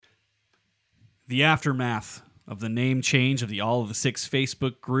The aftermath of the name change of the All of the Six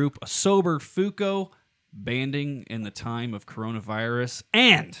Facebook group, a sober Fuko banding in the time of coronavirus,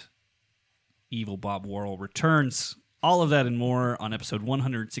 and Evil Bob Worrell returns. All of that and more on episode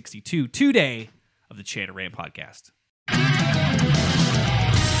 162 today of the Chanter Rant Podcast.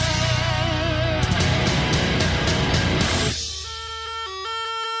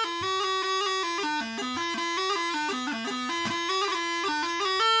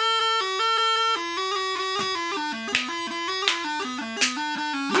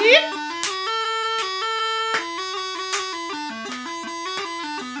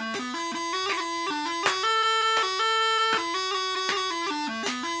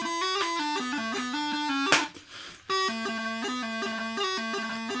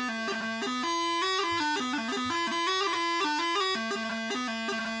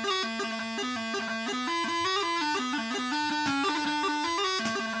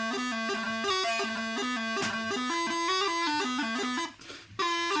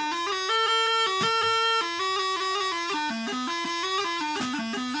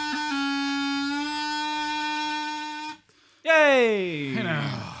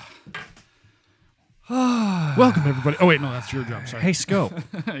 Welcome, everybody. Oh, wait, no, that's your job. Sorry. Hey, Scope.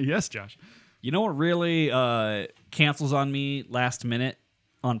 Yes, Josh. You know what really cancels on me last minute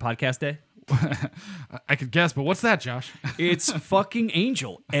on podcast day? I could guess, but what's that, Josh? It's fucking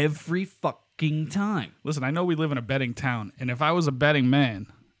Angel every fucking time. Listen, I know we live in a betting town, and if I was a betting man,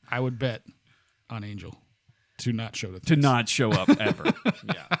 I would bet on Angel to not show To not show up ever.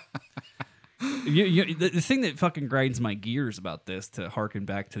 Yeah. The thing that fucking grinds my gears about this, to harken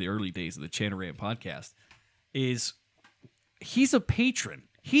back to the early days of the Chanter Rant Podcast, is he's a patron.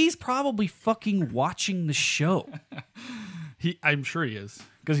 He's probably fucking watching the show. I'm sure he is,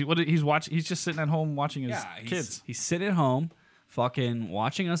 because he's just sitting at home watching his kids. He's sitting at home, fucking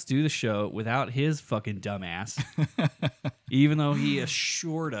watching us do the show without his fucking dumbass, even though he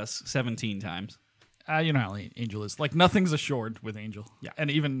assured us 17 times. You know how Angel is. Like, nothing's assured with Angel. Yeah.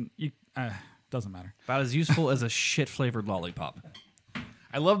 And even doesn't matter. About as useful as a shit-flavored lollipop.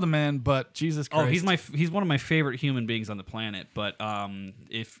 I love the man, but Jesus Christ. Oh, he's one of my favorite human beings on the planet. But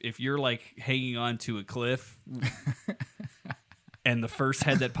if you're like hanging on to a cliff and the first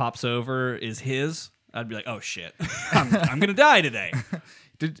head that pops over is his, I'd be like, oh shit, I'm gonna die today.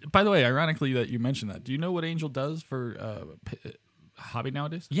 By the way, ironically that you mentioned that, do you know what Angel does for hobby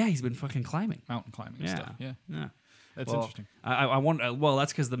nowadays? Yeah, he's been fucking climbing, mountain climbing and stuff. Yeah. That's interesting. I want. Well,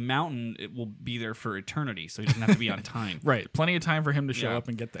 that's because the mountain, it will be there for eternity, so he doesn't have to be on time. Right. Plenty of time for him to show up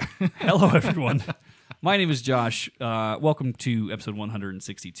and get there. Hello, everyone. My name is Josh. Welcome to episode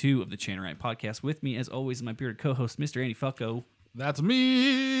 162 of the Chanter Rant Podcast. With me, as always, is my bearded co-host, Mr. Andy Fucko. That's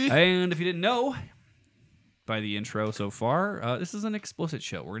me. And if you didn't know by the intro so far, this is an explicit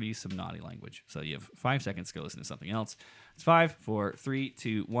show. We're going to use some naughty language. So you have 5 seconds to go listen to something else. It's 5, 4, 3,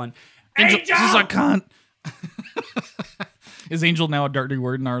 2, 1. Angel! This is a cunt. Is Angel now a dirty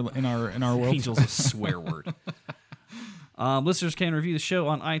word in our world? Angel's a swear word. Listeners can review the show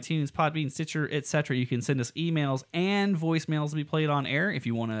on iTunes, Podbean, Stitcher, etc. You can send us emails and voicemails to be played on air. If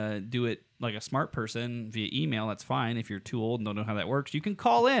you want to do it like a smart person via email, that's fine. If you're too old and don't know how that works, you can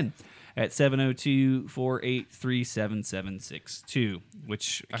call in at 702-483-7762,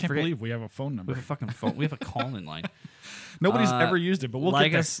 which I can't believe we have a phone number. We have a fucking phone. We have a call-in line. Nobody's ever used it, but we'll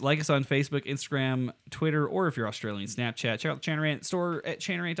like get us. Like us on Facebook, Instagram, Twitter, or if you're Australian, Snapchat. Check out the Chanter Rant store at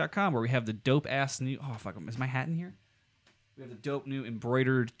chanterrant.com, where we have the dope-ass new... Oh, fuck. Is my hat in here? We have the dope new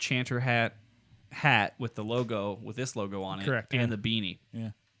embroidered Chanter hat with the logo, with this logo on it. Correct. And the beanie.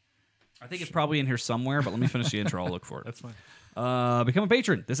 Yeah. I think it's probably in here somewhere, but let me finish the intro. I'll look for it. That's fine. Become a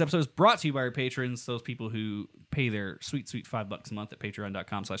patron. This episode is brought to you by our patrons, those people who pay their sweet $5 a month at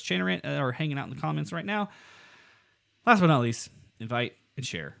patreon.com/chanterrant and are hanging out in the comments right now. Last but not least, invite and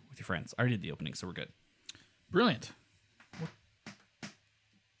share with your friends. I already did the opening, so we're good. Brilliant.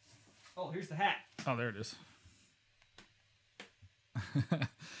 Oh, here's the hat. Oh, there it is.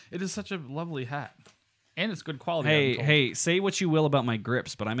 It is such a lovely hat. And it's good quality. Hey, say what you will about my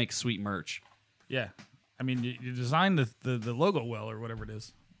grips, but I make sweet merch. Yeah. I mean, you designed the logo well, or whatever it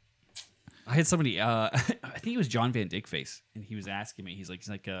is. I had somebody, I think it was John Van Dykeface, and he was asking me, he's like,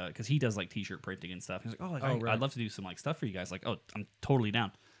 because he does like t-shirt printing and stuff. He's like, right. I'd love to do some like stuff for you guys. Like, oh, I'm totally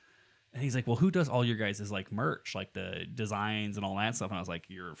down. And he's like, well, who does all your guys' like merch, like the designs and all that stuff? And I was like,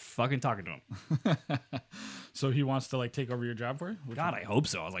 you're fucking talking to him. So he wants to like take over your job for you? God, I hope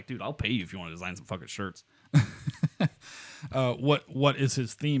so. I was like, dude, I'll pay you if you want to design some fucking shirts. What is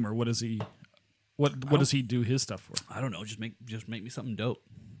his theme, or what is he? What does he do his stuff for? I don't know. Just make me something dope.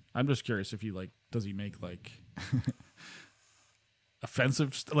 I'm just curious if he does he make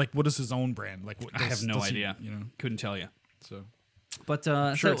offensive. Like, what is his own brand? Like, I have no idea. You know, Couldn't tell you. so But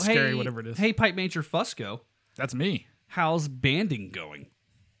sure it's scary, whatever it is. Hey, Pipe Major Fusco, that's me. how's banding going?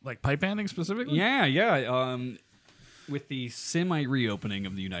 Like pipe banding specifically. Yeah. With the semi-reopening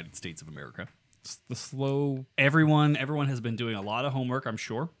of the United States of America, It's the slow. everyone has been doing a lot of homework. I'm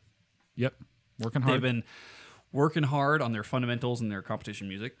sure Yep, working hard. they've been working hard on their fundamentals and their competition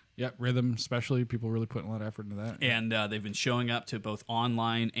music, Yep, rhythm especially. People really putting a lot of effort into that. and they've been showing up to both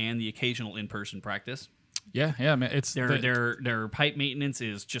online and the occasional in-person practice. Yeah, man. It's Their pipe maintenance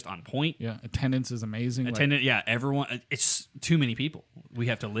is just on point. yeah. Attendance is amazing. Everyone. It's too many people. We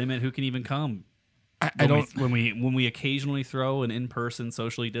have to limit who can even come. I don't. When we occasionally throw an in-person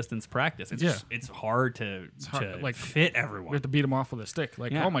socially distanced practice. It's hard to like, fit We everyone. have to beat them off with a stick.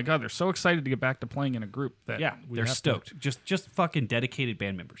 Like, Yeah. oh my god, they're so excited to get back to playing in a group that They're stoked. Just fucking dedicated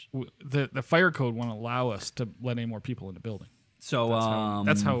band members. The fire code won't allow us to let any more people in the building. So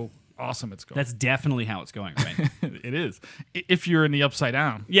That's how awesome it's going. that's definitely how it's going, right? It is. If you're in the upside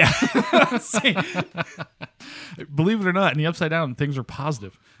down, Yeah. believe it or not, in the upside down things are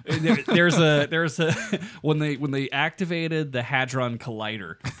positive. there's a when they activated the Hadron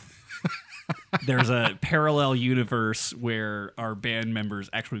Collider. There's a parallel universe where our band members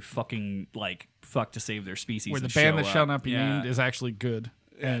actually fuck to save their species. Where the and band show that shall up. not be Yeah. named is actually good.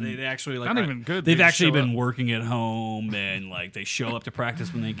 Yeah, And they actually not even good. They've They just actually show been up. working at home and they show up to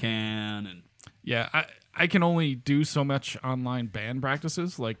practice when they can and yeah, I can only do so much online band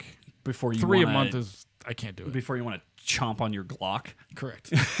practices. Like before you 3 a wanna- month is I can't do it. before you want to chomp on your Glock.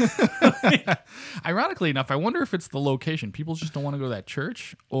 Correct. Ironically enough, I wonder if it's the location. People just don't want to go to that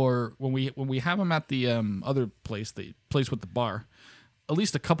church, or when we have them at the other place, the place with the bar, at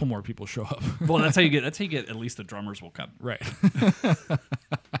least a couple more people show up. Well, that's how you get at least the drummers will come. Right.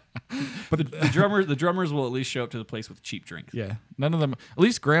 But the drummers will at least show up to the place with cheap drinks. Yeah. None of them. At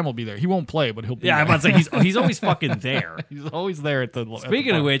least Graham will be there. He won't play, but he'll be Yeah, I'm there. about to say he's always fucking there. He's always there at the.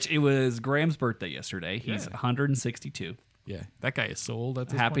 Speaking of which, it was Graham's birthday yesterday. He's 162. yeah, that guy is so old at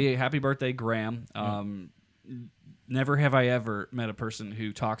this point. Happy birthday, Graham. Never have I ever met a person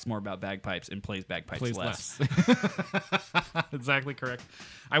who talks more about bagpipes and plays bagpipes Plays less. Exactly correct.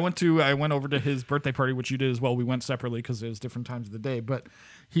 I went over to his birthday party, which you did as well. We went separately because it was different times of the day. But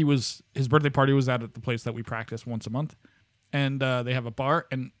his birthday party was at the place that we practice once a month, and they have a bar.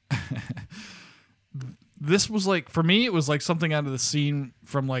 And this was like, for me, it was like something out of the scene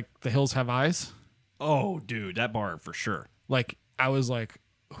from like The Hills Have Eyes. Oh, dude, that bar for sure. Like, I was like,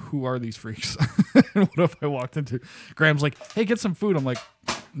 who are these freaks? What if I walked into? Graham's like, hey, get some food. I'm like,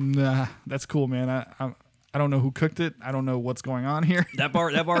 nah, that's cool, man. I don't know who cooked it. I don't know what's going on here. That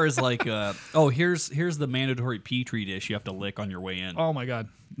bar is like, here's the mandatory Petri dish you have to lick on your way in. Oh my god,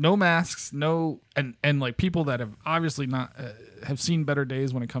 no masks, no, and like people that have obviously not have seen better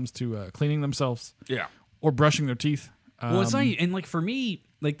days when it comes to cleaning themselves Yeah. or brushing their teeth. Well, it's not, and like for me,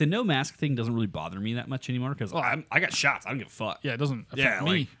 like the no mask thing doesn't really bother me that much anymore because I got shots. I don't give a fuck. Yeah, it doesn't affect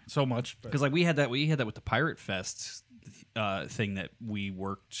me so much. Because like we had that with the Pirate Fest thing that we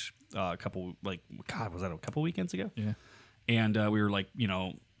worked a couple was that a couple weekends ago? Yeah, and we were like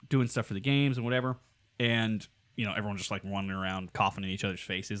doing stuff for the games and whatever, and everyone just like running around coughing in each other's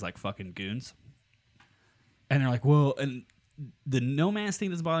faces like fucking goons, and they're like, well, and the no mask thing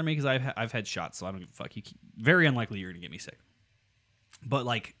doesn't bother me because I've had shots, so I don't give a fuck. Very unlikely you're gonna get me sick. But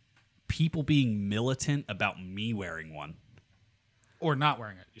like people being militant about me wearing one, or not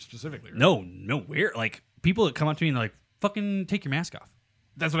wearing it specifically. Right? no, where like people that come up to me and they're like, fucking take your mask off.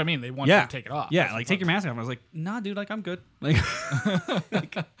 That's what I mean. They want you to take it off. Yeah, That's like take your mask off. I was like, nah, dude, like I'm good.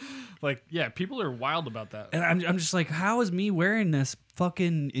 Like, yeah, people are wild about that. And I'm just like, how is me wearing this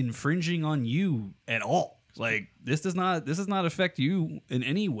fucking infringing on you at all? Like this does not affect you in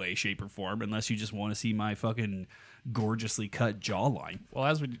any way, shape, or form unless you just want to see my fucking gorgeously cut jawline. Well,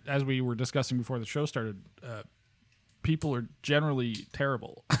 as we were discussing before the show started, people are generally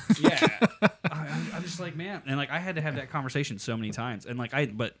terrible. Yeah, I'm just like, man, and like I had to have that conversation so many times, and like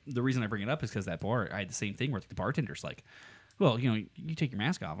but the reason I bring it up is because that bar, I had the same thing where the bartender's like, well, you take your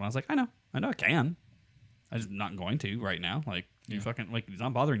mask off, and I was like, I know I can, I'm just not going to right now. Like you fucking like it's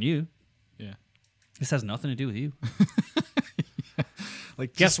not bothering you. Yeah. This has nothing to do with you.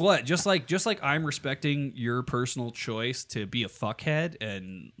 Like, guess what? Just like I'm respecting your personal choice to be a fuckhead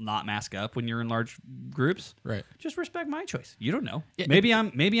and not mask up when you're in large groups. Right. Just respect my choice. You don't know. Yeah, maybe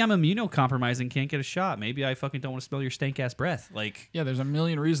I'm immunocompromised and can't get a shot. Maybe I fucking don't want to smell your stank ass breath. Like, yeah, there's a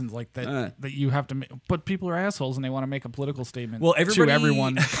million reasons like that that you have to make. But people are assholes and they want to make a political statement. well, everybody, to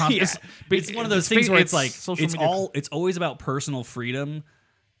everyone. Yeah. It's one of those things where it's like social it's media. it's always about personal freedom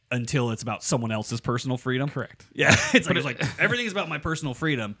until it's about someone else's personal freedom. Correct. Yeah, it's like everything's about my personal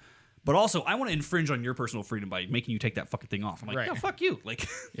freedom, but also I want to infringe on your personal freedom by making you take that fucking thing off. I'm like, Right. no, fuck you. Like,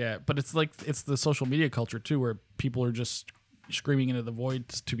 Yeah, but it's like it's the social media culture too, where people are just screaming into the void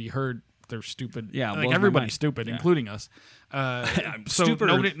to be heard. They're stupid. Yeah, it blows like my everybody's mind. stupid, Yeah. including us. I'm So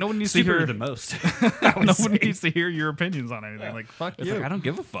stupider, no one needs to stupider hear than most. no one needs to hear your opinions on anything. Like fuck It's you. like I don't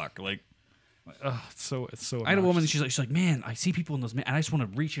give a fuck. Like, It's so. I had a woman. obnoxious. She's like, man, I see people in those, and I just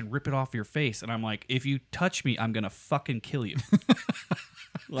want to reach and rip it off your face. And I'm like, if you touch me, I'm gonna fucking kill you.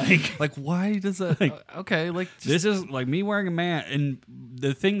 Like why does that? Okay, like just, This is like me wearing a man, and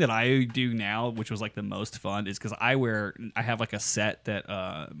the thing that I do now, which was like the most fun, is because I have like a set that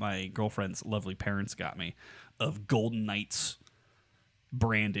my girlfriend's lovely parents got me of Golden Knights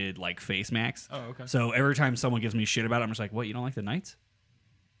branded like face masks. Oh, okay. So every time someone gives me shit about it, I'm just like, what, you don't like the Knights?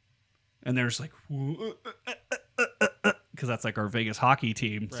 And they're just like, because that's like our Vegas hockey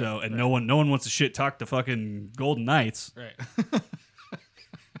team. So and no one wants to shit talk the fucking Golden Knights. right.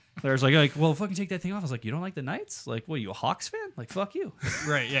 There's like, well, fucking take that thing off. I was like, you don't like the Knights? Like, what, are you a Hawks fan? Like, fuck you.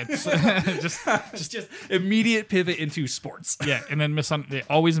 Right. Yeah. just immediate pivot into sports. Yeah, and then they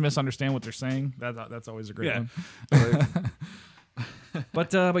always misunderstand what they're saying. That's always a great Yeah. one.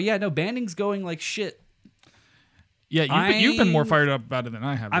 But yeah, no, banding's going like shit. Yeah, you've been more fired up about it than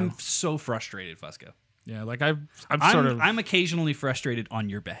I have. I'm though. so frustrated, Fusco. Yeah, like I'm sort of. I'm occasionally frustrated on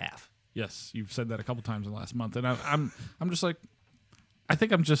your behalf. Yes, you've said that a couple times in the last month, and I'm just like, I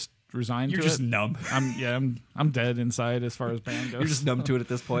think I'm just resigned. You're to just it. numb. I'm dead inside as far as band goes. You're just numb to it at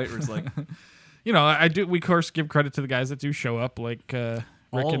this point. Where it's like You know, I do. We of course give credit to the guys that do show up, like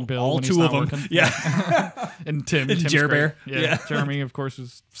Rick and Bill. all when he's two of not them. working. Yeah, And Tim. And Tim's Jer great. Bear. Yeah. Yeah. Jeremy, of course,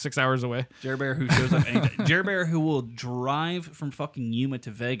 was 6 hours away. Jer Bear who shows up anytime. Jer Bear who will drive from fucking Yuma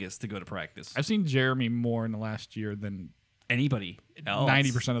to Vegas to go to practice. I've seen Jeremy more in the last year than Anybody else?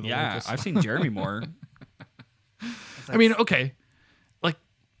 90% of the yeah. Lucas. I've seen Jeremy more. I mean, okay, like,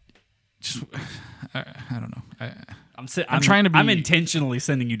 just I don't know. I'm trying to be- I'm intentionally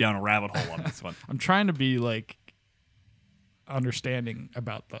sending you down a rabbit hole on this one. I'm trying to be like understanding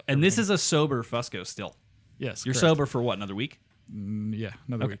about the. And this is a sober Fusco still. yes, You're correct. sober for what? Another week? Yeah,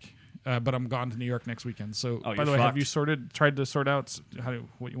 another week. But I'm gone to New York next weekend. So, Oh, by you're the way, have fucked. you tried to sort out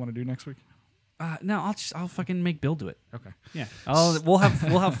what you want to do next week? No, I'll fucking make Bill do it. Okay, Yeah, we'll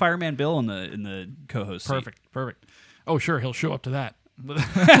have Fireman Bill in the co-host. seat. perfect. Oh, sure, he'll show up to that.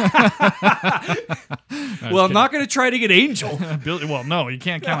 Well, I'm not gonna try to get Angel. Bill, well, no, you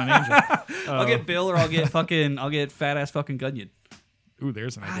can't count on Angel. I'll get Bill, or I'll get fat ass fucking Gunyon. Ooh,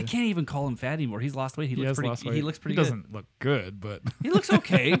 there's an idea. I can't even call him fat anymore. He's lost weight. He He looks has pretty. lost weight. He looks pretty. He good. doesn't look good, but He looks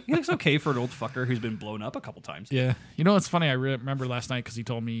okay. He looks okay for an old fucker who's been blown up a couple times. yeah. You know what's funny? I remember last night because he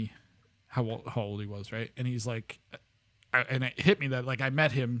told me how old he was, right? And he's like, and it hit me that like I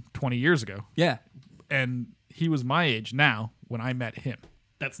met him 20 years ago, Yeah, and he was my age now when I met him,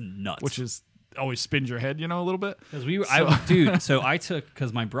 that's nuts. which is always spins your head, a little bit. Because so I took,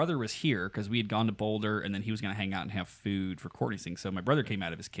 because my brother was here, because we had gone to Boulder, and then he was going to hang out and have food for Courtney's thing. So my brother came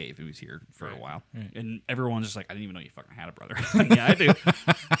out of his cave. He was here for a while. right. And everyone's just like, I didn't even know you fucking had a brother. Yeah, I do.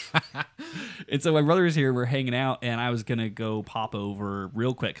 And so my brother was here. We're hanging out, and I was going to go pop over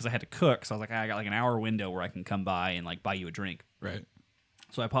real quick because I had to cook. So I was like, I got like an hour window where I can come by and like buy you a drink. Right.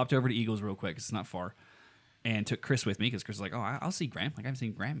 So I popped over to Eagles real quick 'cause it's not far, and took Chris with me because Chris was like, oh, I'll see Graham. Like, I haven't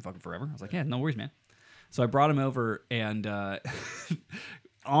seen Graham in fucking forever. I was like, yeah, no worries, man. So I brought him over, and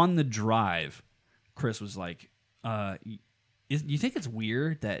on the drive, Chris was like, you think it's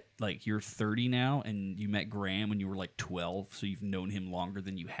weird that like you're 30 now and you met Graham when you were like 12, so you've known him longer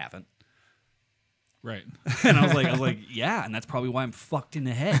than you haven't? Right. And I was like, yeah, and that's probably why I'm fucked in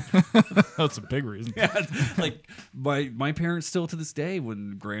the head. That's a big reason. Like my parents still to this day,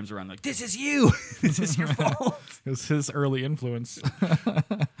 when Graham's around, like, this is you. This is your fault. It was his early influence.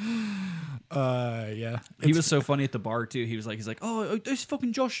 Yeah. He was so funny at the bar too. He's like, oh, this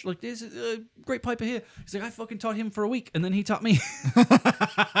fucking Josh, like, there's a great piper here. He's like, I fucking taught him for a week, and then he taught me.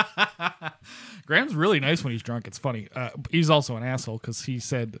 Graham's really nice when he's drunk. It's funny. He's also an asshole because he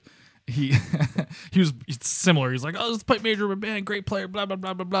said he was similar. He's like, oh, this is the pipe major of a band, great player, blah blah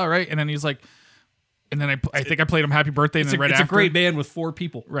blah blah blah, right? And then he's like, and then I think I played him Happy Birthday, and then right It's after, a great band with 4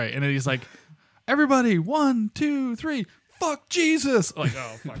 people. right? And then he's like, everybody, 1, 2, 3. Fuck Jesus! Like,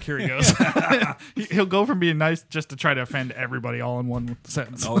 oh fuck, here he goes. He'll go from being nice just to try to offend everybody all in one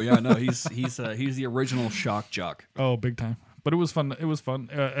sentence. Oh yeah, no, he's the original shock jock. Oh, big time. But it was fun. It was fun.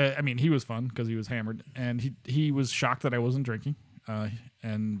 I mean, he was fun because he was hammered, and he was shocked that I wasn't drinking.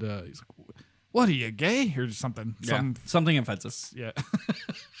 And he's like, "What are you, gay or something?" Something offensive. Yeah.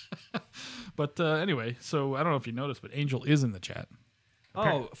 But anyway, so I don't know if you noticed, but Angel is in the chat.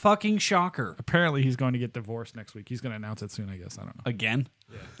 Oh, fucking shocker. Apparently, he's going to get divorced next week. He's going to announce it soon, I guess. I don't know. Again?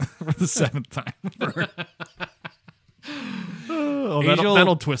 For the 7th time. Angel-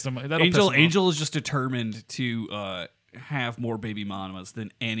 that'll twist him. That'll piss him off. Angel is just determined to have more baby mamas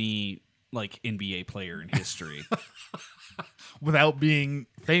than any like NBA player in history. Without being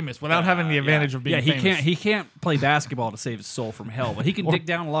famous, without having the advantage of being famous. He can't play basketball to save his soul from hell, but he can dig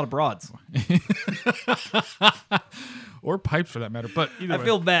down a lot of broads. Or pipes for that matter. But either way.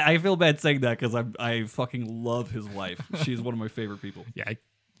 I feel bad saying that because I fucking love his wife. She's one of my favorite people. Yeah,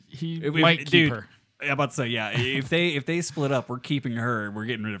 he might keep her. I'm about to say, yeah. If they split up, we're keeping her and we're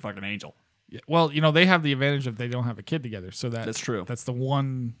getting rid of fucking Angel. Yeah. Well, they have the advantage of they don't have a kid together, so that's true. That's the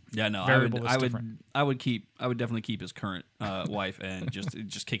one. Yeah, no, variable that's different. I would definitely keep his current wife and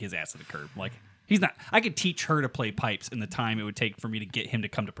just kick his ass to the curb. Like he's not. I could teach her to play pipes in the time it would take for me to get him to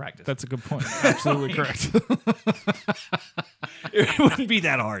come to practice. That's a good point. Absolutely correct. It wouldn't be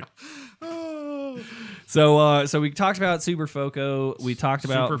that hard. So we talked about Super Foco. We talked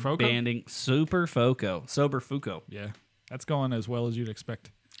about Super Foco? banding Super Foco. Sober Fuco. Yeah, that's going as well as you'd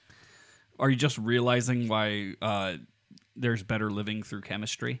expect. Are you just realizing why there's better living through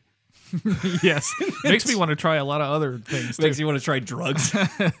chemistry? Yes. Makes me want to try a lot of other things. Makes you want to try drugs.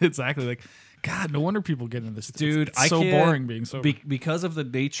 Exactly. Like, God, no wonder people get into this. Dude, it's so boring being sober. Because of the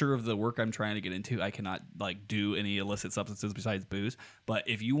nature of the work I'm trying to get into, I cannot like do any illicit substances besides booze. But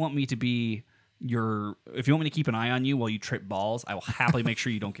if you want me to be if you want me to keep an eye on you while you trip balls, I will happily make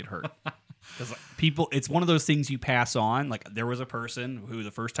sure you don't get hurt. Because it's one of those things you pass on. Like there was a person who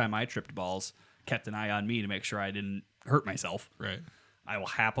the first time I tripped balls kept an eye on me to make sure I didn't hurt myself. Right. I will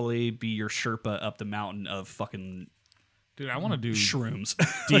happily be your Sherpa up the mountain of fucking Dude, I want to do shrooms.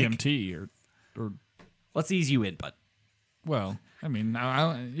 DMT or let's ease you in, bud. well, I mean,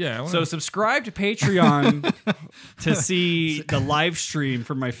 So subscribe to Patreon to see the live stream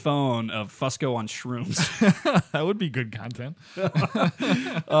from my phone of Fusco on shrooms. that would be good content.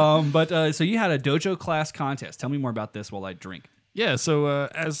 So you had a dojo class contest. Tell me more about this while I drink. Yeah, so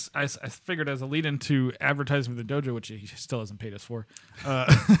as I figured as a lead into advertising for the dojo, which he still hasn't paid us for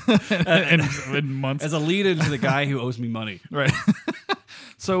in months. As a lead into the guy who owes me money. Right.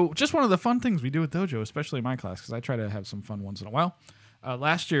 So just one of the fun things we do with dojo, especially in my class, because I try to have some fun once in a while.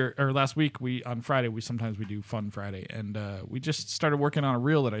 Last week, on Friday, we do Fun Friday, and we just started working on a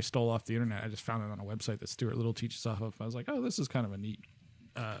reel that I stole off the internet. I just found it on a website that Stuart Little teaches off of. I was like, oh, this is kind of a neat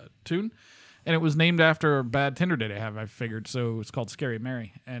tune. And it was named after a bad Tinder date I figured. So it's called Scary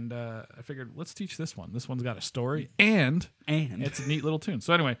Mary. And I figured, let's teach this one. This one's got a story and it's a neat little tune.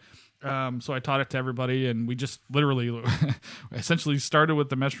 So anyway, so I taught it to everybody, and we just literally essentially started with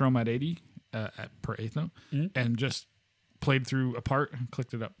the metronome at 80 per eighth note, and just played through a part,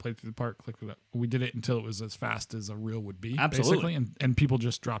 clicked it up, played through the part, clicked it up. We did it until it was as fast as a reel would be, absolutely, basically, and people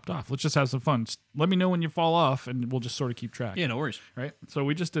just dropped off. Let's just have some fun. Just let me know when you fall off, and we'll just sort of keep track. Yeah, no worries. Right? So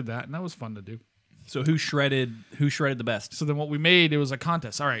we just did that, and that was fun to do. So who shredded the best? So then what we made, it was a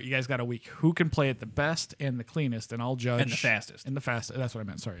contest. All right, you guys got a week. Who can play it the best and the cleanest, and I'll judge. And the fastest. And the fastest. That's what I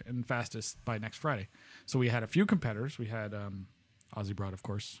meant, sorry. And fastest by next Friday. So we had a few competitors. We had Ozzy Broad, of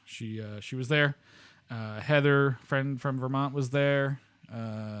course. She was there. Heather, friend from Vermont, was there.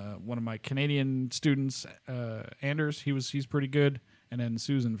 One of my Canadian students, Anders, he's pretty good. And then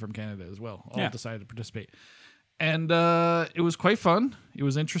Susan from Canada as well. All decided to participate. And it was quite fun. It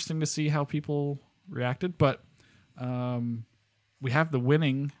was interesting to see how people reacted, but we have the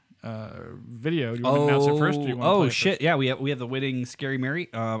winning video. Do you want to announce it first? Or do you want to play it shit! first? Yeah, we have the winning Scary Mary.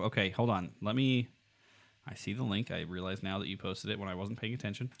 Okay, hold on. I see the link. I realize now that you posted it when I wasn't paying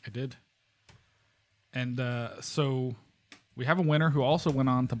attention. I did. And so we have a winner who also went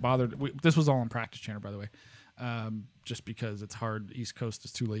on to bother. This was all on Practice Channel, by the way, just because it's hard. East Coast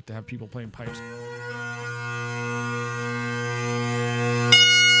is too late to have people playing pipes.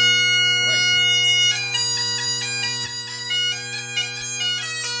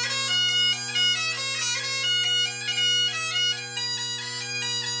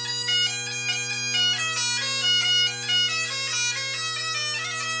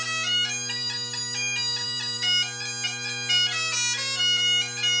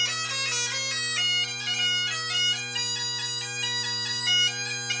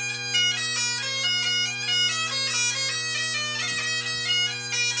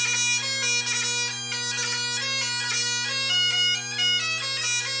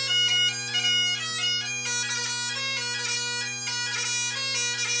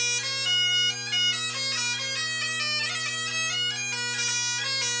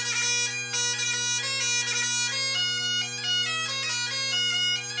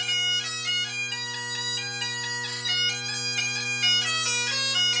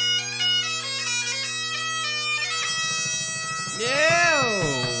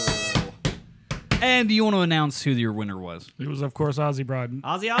 And do you want to announce who your winner was? It was, of course, Ozzy Broad.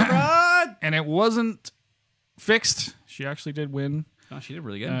 Ozzy Osbourne! And it wasn't fixed. She actually did win. Oh, she did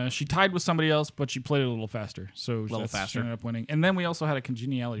really good. She tied with somebody else, but she played it a little faster. So faster. She ended up winning. And then we also had a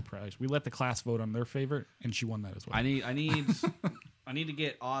congeniality prize. We let the class vote on their favorite, and she won that as well. I need I need to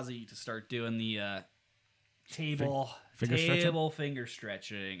get Ozzy to start doing the table finger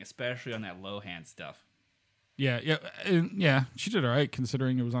stretching, especially on that low hand stuff. Yeah. She did all right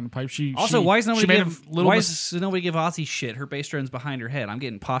considering it was on the pipe. Why does nobody does nobody give Ozzy shit? Her bass drum's behind her head. I'm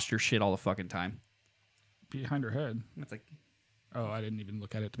getting posture shit all the fucking time. behind her head? It's like, oh, I didn't even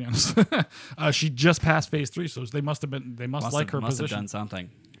look at it, to be honest. She just passed phase 3, so they must like her must position. have done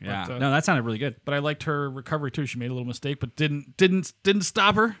something. Yeah, But, no, that sounded really good. But I liked her recovery too. She made a little mistake, but didn't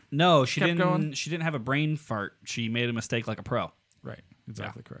stop her. No, she Kept didn't. going. She didn't have a brain fart. She made a mistake like a pro. Right,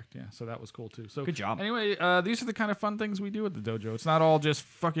 exactly correct. Yeah, so that was cool too. So Good job. Anyway, these are the kind of fun things we do at the dojo. It's not all just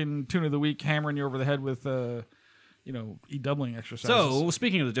fucking tune of the week hammering you over the head with doubling exercises. So,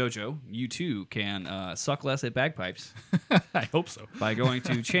 speaking of the dojo, you too can suck less at bagpipes I hope so. by going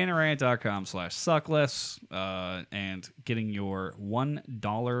to chanarant.com/suckless and getting your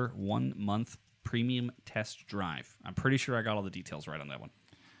 $1 1 month premium test drive. I'm pretty sure I got all the details right on that one.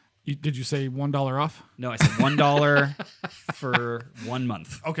 Did you say $1 off? No, I said $1 for 1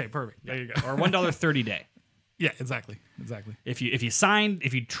 month. Okay, perfect. There you go. Or $1 30 day. Yeah, exactly. If you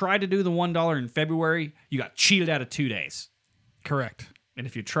tried to do the $1 in February, you got cheated out of 2 days. Correct. And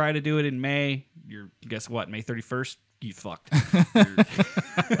if you try to do it in May, guess what? May 31st, you fucked.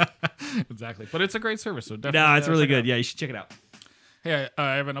 Exactly. But it's a great service, so definitely. No, it's really check it good. out. Yeah, you should check it out. Hey,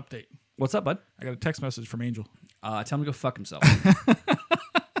 I have an update. What's up, bud? I got a text message from Angel. Tell him to go fuck himself.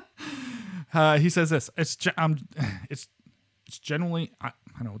 He says this. It's genuinely. I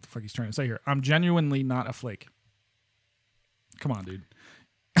don't know what the fuck he's trying to say here. I'm genuinely not a flake. Come on, dude.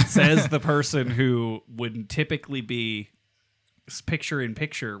 Says the person who would typically be picture in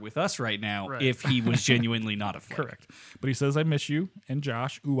picture with us right now Right. if he was genuinely not a flake. Correct. But he says, I miss you and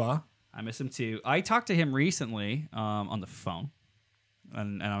Josh. Ooh-ah. I miss him too. I talked to him recently on the phone,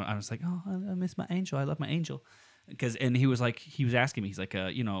 and I was like, "Oh, I miss my angel. I love my angel." And he was asking me, he's like, you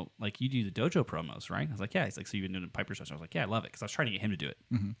do the dojo promos, right? I was like, yeah. He's like, so you've been doing Piper's Dojo? I was like, yeah, I love it, because I was trying to get him to do it.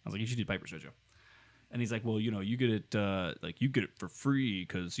 Mm-hmm. I was like, you should do Piper's Dojo. And he's like, well, you get it, you get it for free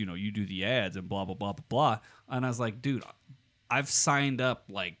because you do the ads and blah blah blah blah blah. And I was like, dude, I've signed up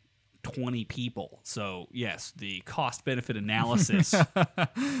like 20 people, so yes, the cost benefit analysis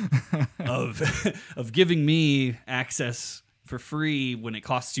of giving me access for free when it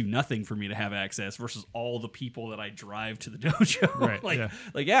costs you nothing for me to have access versus all the people that I drive to the dojo. Right.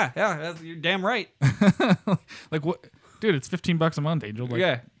 You're damn right. Like what, dude? It's $15 a month, Angel. Like,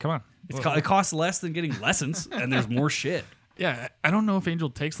 Yeah. Come on. It costs less than getting lessons, and there's more shit. Yeah, I don't know if Angel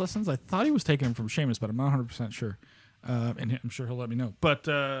takes lessons. I thought he was taking them from Seamus, but I'm not 100% sure. And I'm sure he'll let me know. But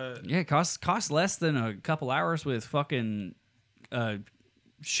Yeah, it costs less than a couple hours with fucking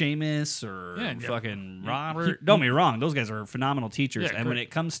Seamus or fucking Robert. Don't get me wrong; those guys are phenomenal teachers. Yeah, and when it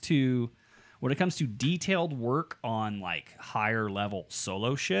comes to detailed work on like higher level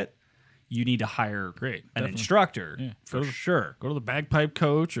solo shit, you need to hire an definitely. instructor for sure. go to the bagpipe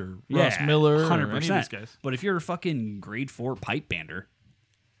coach or Ross Miller, 100%. Or any of these guys. But if you're a fucking grade 4 pipe bander,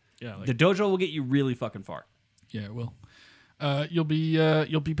 Yeah, like, the dojo will get you really fucking far. yeah, it will. You'll be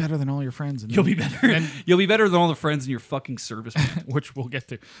better than all your friends. And You'll be better. You'll be better than all the friends in your fucking service. which we'll get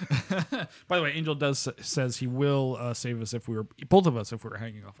to. By the way, Angel says he will save us both of us if we were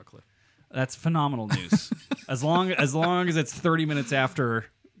hanging off a cliff. That's phenomenal news. as long as it's 30 minutes after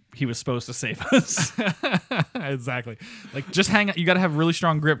he was supposed to save us. Exactly. Like, just hang. You got to have really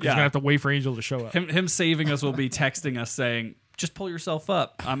strong grip because you're gonna have to wait for Angel to show up. Him saving us will be texting us saying, "Just pull yourself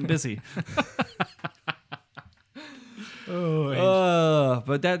up. I'm busy."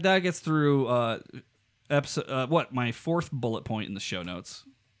 But that gets through episode. My fourth bullet point in the show notes,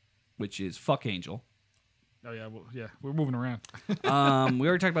 which is fuck Angel. Oh yeah, we're moving around. We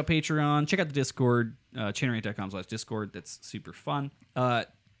already talked about Patreon. Check out the Discord, chanarant.com/Discord. That's super fun.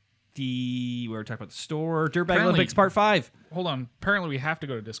 We were talking about the store. Dirtbag Olympics Part 5. Hold on. Apparently, we have to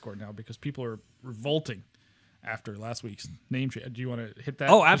go to Discord now because people are revolting after last week's name change. Do you want to hit that?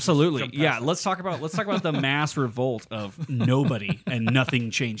 Oh, absolutely. Yeah, that. let's talk about the mass revolt of nobody and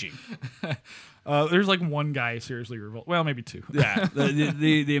nothing changing. There's like one guy seriously revolt. Well, maybe two. Yeah,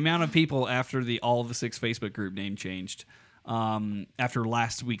 the amount of people after the All of the Six Facebook group name changed after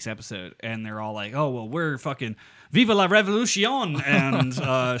last week's episode, and they're all like, "Oh well, we're fucking Viva la Revolution!"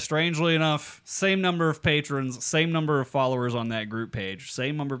 And strangely enough, same number of patrons, same number of followers on that group page,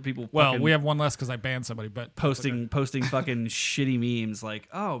 same number of people. Well, we have one less because I banned somebody, but posting fucking shitty memes like,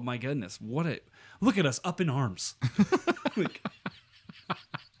 "Oh my goodness, look at us up in arms."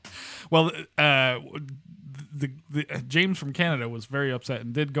 Well, the James from Canada was very upset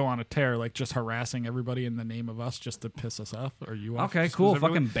and did go on a tear, like just harassing everybody in the name of us just to piss us off or you off. Okay, cool.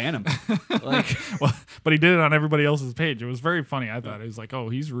 Fucking ban him. Like, well, but he did it on everybody else's page. It was very funny. I thought it was like, oh,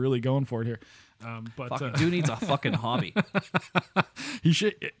 he's really going for it here. But dude needs a fucking hobby.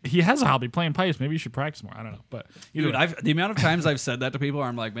 He has a hobby playing pipes. Maybe you should practice more. I don't know. But dude, the amount of times I've said that to people,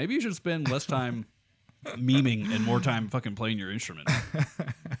 I'm like, maybe you should spend less time memeing and more time fucking playing your instrument.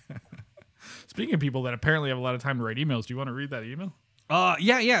 Speaking of people that apparently have a lot of time to write emails, do you want to read that email?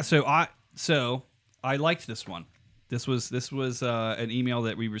 Yeah. So I liked this one. This was an email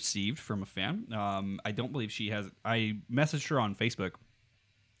that we received from a fan. I don't believe she has. I messaged her on Facebook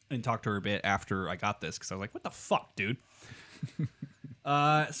and talked to her a bit after I got this because I was like, "What the fuck, dude?"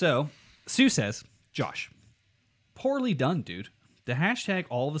 So Sue says, "Josh, poorly done, dude. The hashtag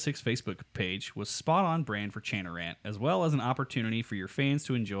 #AllThe6 Facebook page was spot on brand for Chanarant, as well as an opportunity for your fans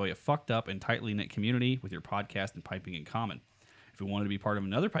to enjoy a fucked up and tightly knit community with your podcast and piping in common. If we wanted to be part of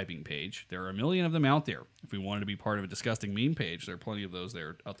another piping page, there are a million of them out there. If we wanted to be part of a disgusting meme page, there are plenty of those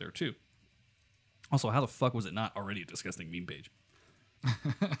out there too. Also, how the fuck was it not already a disgusting meme page?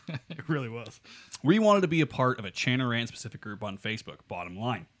 It really was. We wanted to be a part of a Chanarant specific group on Facebook, bottom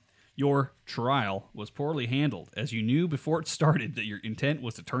line. Your trial was poorly handled, as you knew before it started that your intent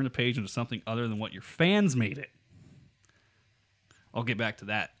was to turn the page into something other than what your fans made it. I'll get back to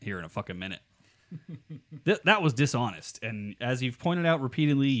that here in a fucking minute. That was dishonest, and as you've pointed out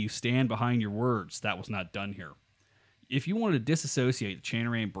repeatedly, you stand behind your words. That was not done here. If you wanted to disassociate the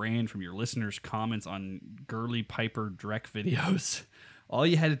Chanarant brand from your listeners' comments on Girly Piper Drek videos, all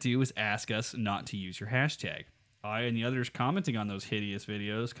you had to do was ask us not to use your hashtag. I and the others commenting on those hideous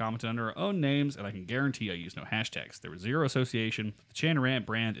videos commented under our own names, and I can guarantee I used no hashtags. There was zero association with the Chanarant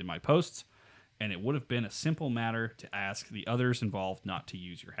brand in my posts, and it would have been a simple matter to ask the others involved not to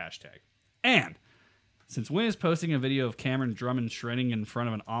use your hashtag. And since Win is posting a video of Cameron Drummond shredding in front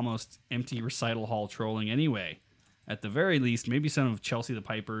of an almost empty recital hall trolling anyway, at the very least, maybe some of Chelsea the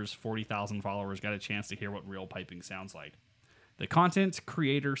Piper's 40,000 followers got a chance to hear what real piping sounds like. The content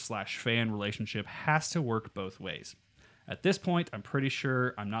creator/fan relationship has to work both ways. At this point, I'm pretty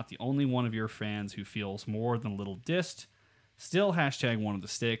sure I'm not the only one of your fans who feels more than a little dissed. Still, hashtag one of the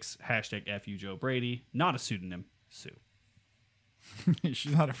sticks, hashtag FU Joe Brady, not a pseudonym, Sue.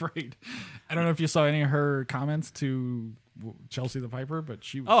 She's not afraid. I don't know if you saw any of her comments to Chelsea the Piper, but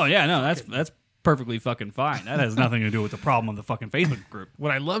she was... Oh, yeah, no, that's perfectly fucking fine. That has nothing to do with the problem of the fucking Facebook group.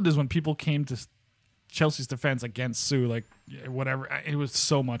 What I loved is when people came to Chelsea's defense against Sue, like whatever. It was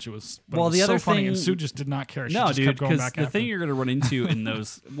so much. It was the other so funny, thing, and Sue just did not care. She no, just dude, kept going because back the after thing you're going to run into in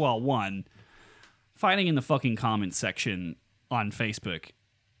those, well, one, fighting in the fucking comment section on Facebook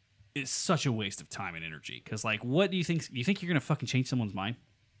is such a waste of time and energy. Because, like, what do you think? You think you're going to fucking change someone's mind?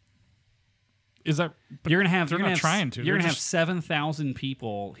 Is that you're gonna have? They're You're not gonna have, trying to. You're gonna have just 7,000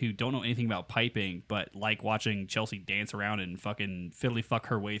 people who don't know anything about piping, but like watching Chelsea dance around and fucking fiddly fuck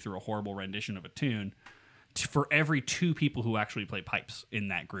her way through a horrible rendition of a tune. For every 2 people who actually play pipes in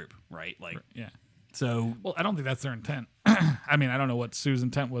that group, right? Like, yeah. So, well, I don't think that's their intent. I mean, I don't know what Sue's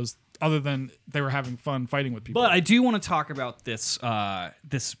intent was, other than they were having fun fighting with people. But I do want to talk about this,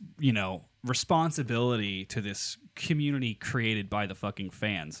 responsibility to this community created by the fucking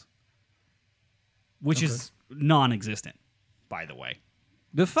fans, which is non-existent, by the way.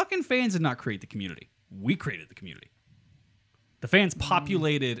 The fucking fans did not create the community. We created the community. The fans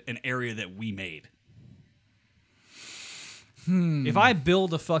populated an area that we made. If I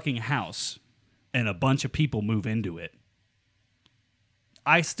build a fucking house and a bunch of people move into it,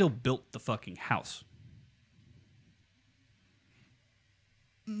 I still built the fucking house.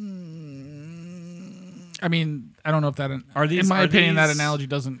 I mean, I don't know if that... in my opinion, that analogy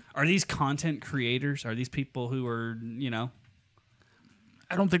doesn't... Are these content creators? Are these people who are,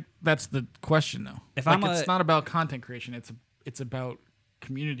 I don't think that's the question, though. It's not about content creation. It's about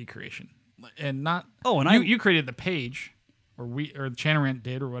community creation. And not... Oh, and you created the page... or Chanarant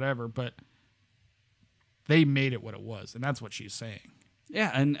did or whatever, but they made it what it was, and that's what she's saying. Yeah,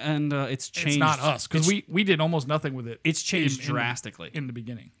 and it's changed. It's not us, because we did almost nothing with it. It's changed drastically in the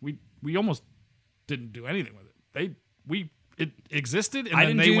beginning. We almost didn't do anything with it. It existed, and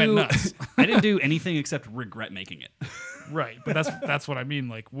then they went nuts. I didn't do anything except regret making it. Right, but that's what I mean.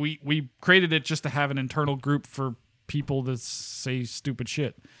 Like we created it just to have an internal group for people that say stupid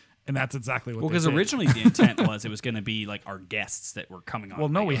shit. And that's exactly what. Well, they because did. originally the intent was it was going to be like our guests that were coming on. Well,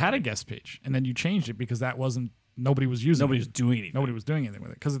 no, we had a regularly. guest page, and then you changed it because that wasn't. Nobody was using. Nobody it. was doing anything. Nobody was doing anything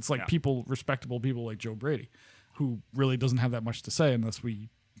with it because it's like Yeah. respectable people like Joe Brady, who really doesn't have that much to say unless we,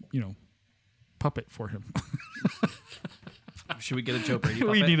 puppet for him. Should we get a Joe Brady?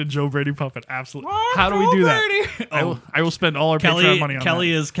 We puppet? need a Joe Brady puppet. Absolutely. Oh, How do we Joe do Brady! that? I will spend all our Patreon money on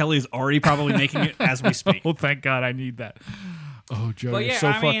that. Kelly's already probably making it as we speak. Oh, thank God, I need that. Oh, Joe, But you're yeah, so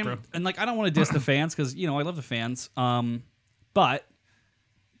I fucked, mean, bro. and like I don't want to diss the fans because I love the fans. But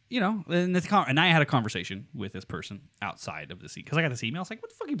and I had a conversation with this person outside of this because I got this email. I was like, "What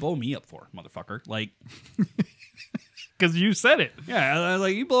the fuck are you blowing me up for, motherfucker?" Like, Because you said it. yeah, I was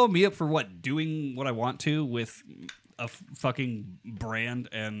like, you blowing me up for what? Doing what I want to with a fucking brand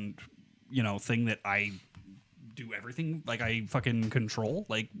and thing that I do everything like I fucking control.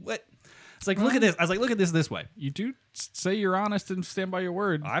 Like what? It's like look at this. I was like, look at this way. You do say you're honest and stand by your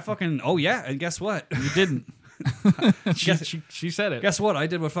word. I fucking and guess what? You didn't. she said it. Guess what? I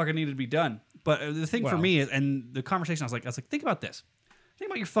did what fucking needed to be done. But the thing for Well. me is, and the conversation, I was like, think about this. Think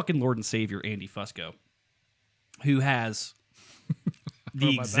about your fucking Lord and Savior, Andy Fusco, who has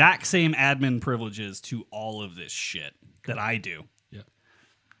the about exact same admin privileges to all of this shit that I do. Yeah.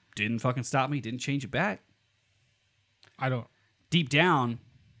 Didn't fucking stop me. Didn't change it back. I don't. Deep down,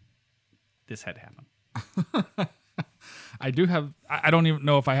 this had to happen. I do have. I don't even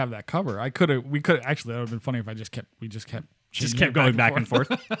know if I have that cover. We could actually. That would have been funny if we just kept changing it going back and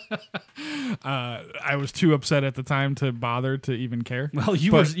forth. I was too upset at the time to bother to even care. Well,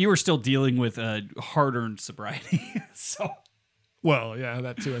 you were still dealing with hard-earned sobriety, so. Well, yeah,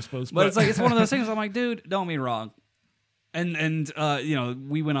 that too, I suppose. But it's like it's one of those things. I'm like, dude, don't get me wrong. And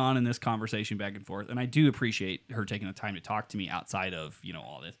we went on in this conversation back and forth, and I do appreciate her taking the time to talk to me outside of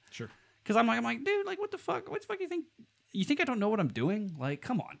all this. Sure. Because I'm like, dude, like, what the fuck? What the fuck you think? You think I don't know what I'm doing? Like,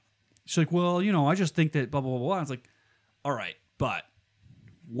 come on. She's like, well, I just think that blah blah blah blah. I was like, all right, but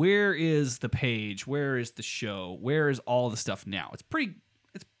where is the page? Where is the show? Where is all the stuff now? It's pretty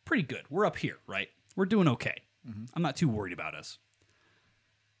good. We're up here, right? We're doing okay. Mm-hmm. I'm not too worried about us.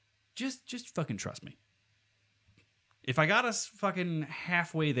 Just fucking trust me. If I got us fucking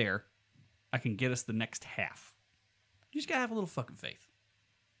halfway there, I can get us the next half. You just gotta have a little fucking faith.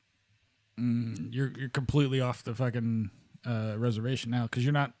 You're completely off the fucking reservation now because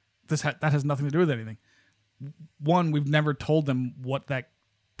you're not. That has nothing to do with anything. One, we've never told them what that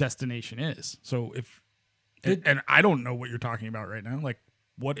destination is. So and I don't know what you're talking about right now. Like,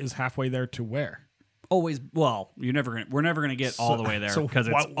 what is halfway there to where? Always. Well, we're never gonna get all the way there so because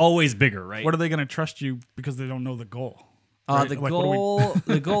it's what- always bigger, right? What are they going to trust you because they don't know the goal? Right? The Like, what do we- goal.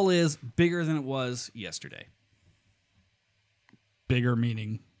 The goal is bigger than it was yesterday. bigger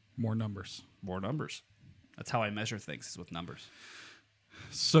meaning more numbers. More numbers. That's how I measure things, is with numbers.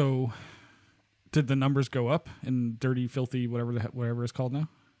 So, did the numbers go up in dirty, filthy, whatever it's called now?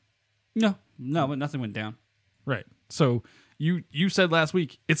 No, but nothing went down. Right. So you said last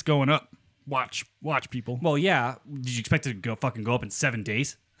week it's going up. Watch, people. Well, yeah. Did you expect it to go up in 7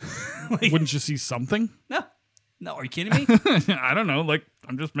 days? Wouldn't you see something? No. Are you kidding me? I don't know. Like,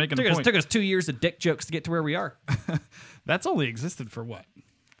 I'm just making a point. Took us 2 years of dick jokes to get to where we are. That's only existed for what?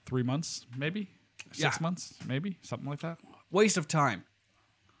 3 months, maybe? 6 Yeah. months, maybe? Something like that? Waste of time.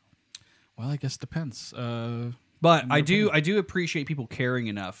 Well, I guess it depends. But I do appreciate people caring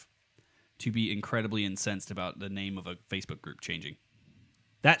enough to be incredibly incensed about the name of a Facebook group changing.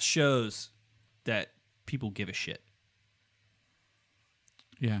 That shows that people give a shit.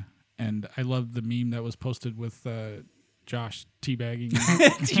 Yeah. And I love the meme that was posted with Josh teabagging.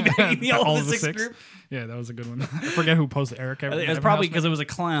 Teabagging the all of the six group. Yeah, that was a good one. I forget who posted Eric. It was probably because it was a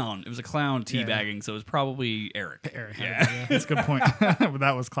clown. It was a clown teabagging, so it was probably Eric. Yeah, that's a good point. But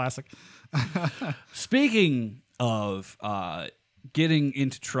that was classic. Speaking of getting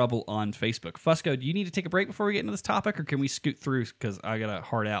into trouble on Facebook, Fusco, do you need to take a break before we get into this topic, or can we scoot through? Because I got a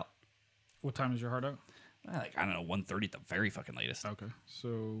hard out. What time is your heart out? I don't know, 1:30 at the very fucking latest. Okay,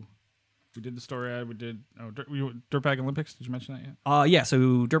 so we did the story ad. We did Dirtbag Olympics. Did you mention that yet? Yeah.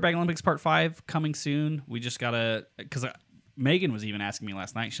 So Dirtbag Olympics Part 5 coming soon. We just gotta because Megan was even asking me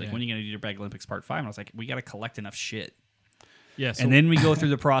last night. She's like, "When are you gonna do Dirtbag Olympics Part 5?" And I was like, "We gotta collect enough shit." Yeah, And then we go through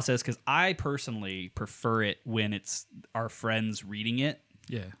the process because I personally prefer it when it's our friends reading it.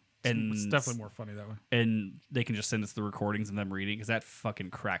 yeah, And it's definitely more funny that way. And they can just send us the recordings of them reading because that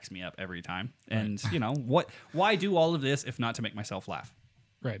fucking cracks me up every time. And why do all of this if not to make myself laugh?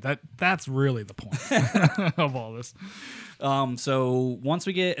 Right. That's really the point of all this. So once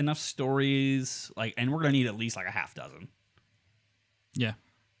we get enough stories, and we're gonna need at least like a half dozen. Yeah.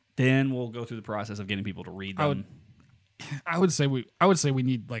 Then we'll go through the process of getting people to read them. I would say we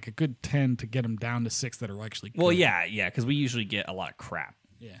need like a good 10 to get them down to 6 that are actually good. Well, yeah, because we usually get a lot of crap.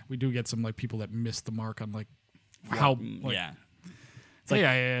 Yeah, we do get some like people that miss the mark on like how like, yeah. Like,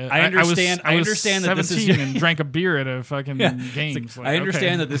 I understand. I understand that this is and drank a beer at a fucking game. Like, I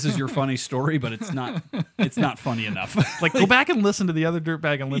understand that this is your funny story, but it's not. It's not funny enough. Like, go back and listen to the other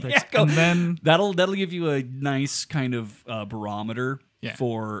Dirtbag Olympics, and then that'll give you a nice kind of barometer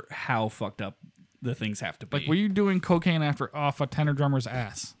for how fucked up the things have to be. Like, were you doing cocaine off a tenor drummer's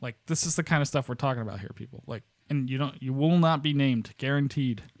ass? Like, this is the kind of stuff we're talking about here, people. Like. And you will not be named,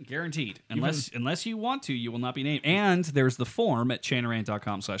 guaranteed. Guaranteed. Unless you want to, you will not be named. And there's the form at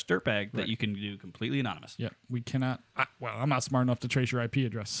chanarant.com/dirtbag that you can do completely anonymous. Yeah, we cannot. I'm not smart enough to trace your IP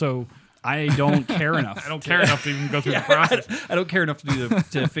address, so I don't care enough. I don't care enough to even go through the process. I don't care enough to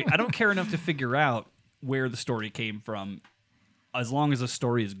do I don't care enough to figure out where the story came from, as long as the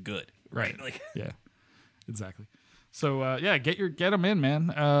story is good. Right. Like, yeah. Exactly. So get them in,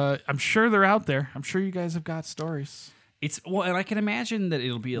 man. I'm sure they're out there. I'm sure you guys have got stories. And I can imagine that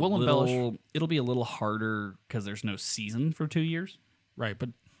it'll be a little harder because there's no season for 2 years. Right,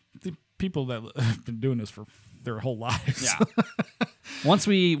 but the people that have been doing this for their whole lives. Yeah. Once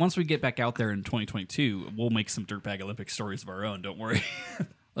we get back out there in 2022, we'll make some Dirtbag Olympic stories of our own. Don't worry.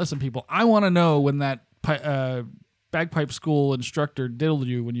 Listen, people, I want to know when that bagpipe school instructor diddled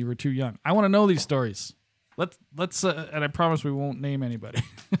you when you were too young. I want to know these stories. Let's and I promise we won't name anybody.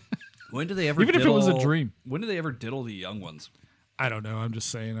 When do they ever even if it was a dream? When do they ever diddle the young ones? I don't know. I'm just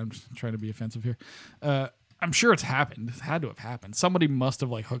saying. I'm just trying to be offensive here. I'm sure it's happened. It had to have happened. Somebody must have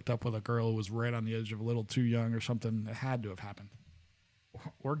like hooked up with a girl who was right on the edge of a little too young or something. It had to have happened.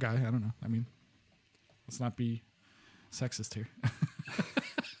 Or guy. I don't know. I mean, let's not be sexist here.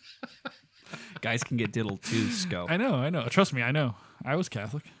 Guys can get diddled too, Sco. I know. Trust me, I know. I was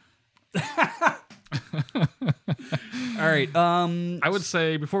Catholic. All right. I would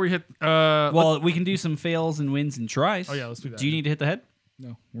say before we hit. We can do some fails and wins and tries. Oh yeah, let's do that. Do you need to hit the head?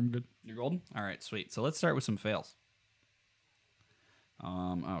 No, we're good. You're golden. All right, sweet. So let's start with some fails.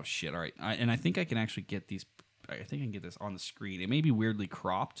 Oh shit. All right. I think I can actually get these. I think I can get this on the screen. It may be weirdly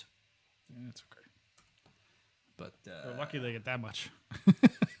cropped. Yeah, that's okay. But we're lucky they get that much.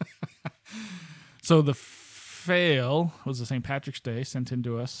 So the fail was the St. Patrick's Day sent in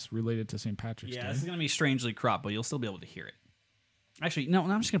to us related to St. Patrick's Day. Yeah, this is going to be strangely cropped, but you'll still be able to hear it. Actually, no,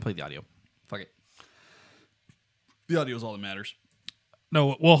 I'm just going to play the audio. Fuck it. The audio is all that matters.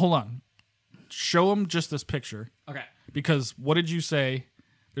 No, well, hold on. Show them just this picture. Okay. Because what did you say?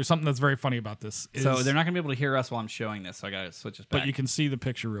 There's something that's very funny about this. So they're not going to be able to hear us while I'm showing this, so I got to switch this back. But you can see the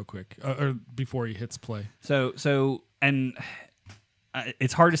picture real quick, or before he hits play.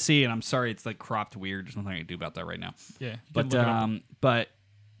 It's hard to see, and I'm sorry, it's like cropped weird. There's nothing I can do about that right now. Yeah, but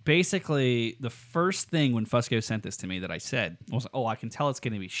basically, the first thing when Fusco sent this to me that I said was, "Oh, I can tell it's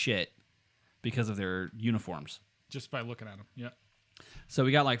going to be shit because of their uniforms." Just by looking at them, yeah. So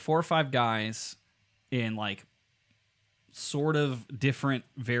we got like 4 or 5 guys in like sort of different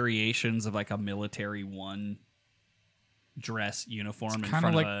variations of like a military one dress uniform in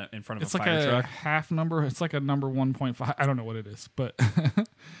front of a fire truck. Half number. It's like a number 1.5. I don't know what it is, but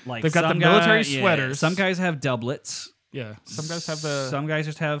like they've got the military sweaters. Yeah, some guys have doublets. Yeah, some guys have Some guys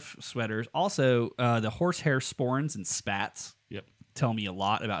just have sweaters. Also, the horsehair sporns and spats. Yep. Tell me a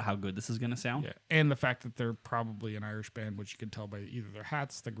lot about how good this is going to sound. Yeah, and the fact that they're probably an Irish band, which you can tell by either their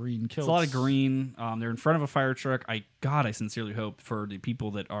hats, the green kilts. It's a lot of green. They're in front of a fire truck. I sincerely hope for the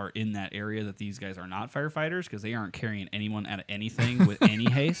people that are in that area that these guys are not firefighters because they aren't carrying anyone out of anything with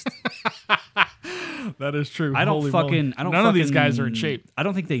any haste. That is true. None of these guys are in shape. I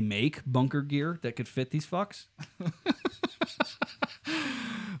don't think they make bunker gear that could fit these fucks.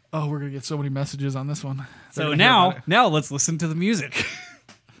 Oh, we're gonna get so many messages on this one. So now let's listen to the music.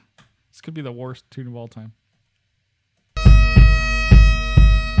 This could be the worst tune of all time.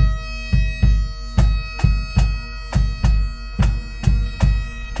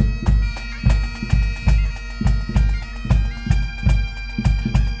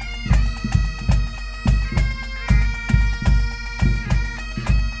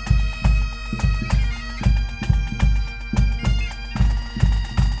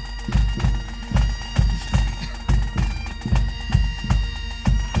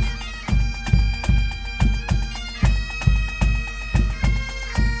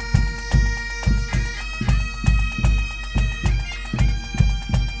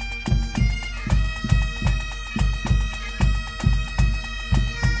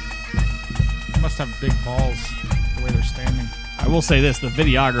 Have big balls the way they're standing. I will say this, the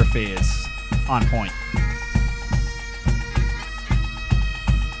videography is on point.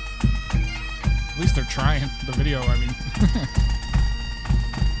 least they're trying. The video, I mean.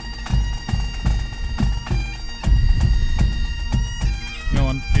 You know,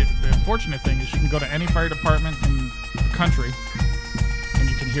 and the unfortunate thing is you can go to any fire department in the country and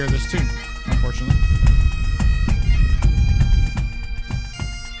you can hear this tune, unfortunately.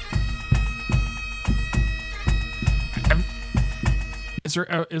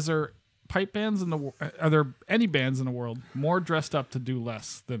 Is there pipe bands in the are there any bands in the world more dressed up to do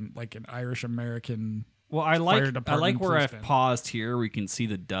less than like an Irish American? Well, I fire like department where police I've band? paused here where you can see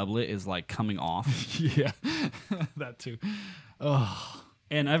the doublet is like coming off. Yeah, that too.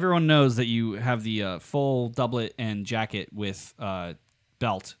 And everyone knows that you have the full doublet and jacket with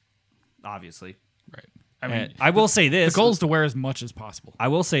belt, obviously. Right. I mean, And I will say this. the goal is to wear as much as possible. I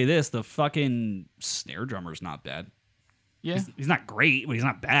will say this. The fucking snare drummer's not bad. Yeah. He's not great, but he's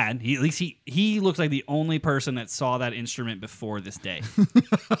not bad. At least he looks like the only person that saw that instrument before this day.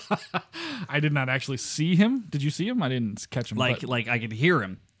 I did not actually see him. Did you see him? I didn't catch him. but- like I could hear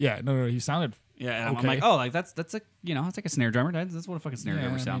him. yeah, no, he sounded. Yeah, and I'm Okay. like, oh, like that's a it's like a snare drummer. That's what a fucking snare Yeah,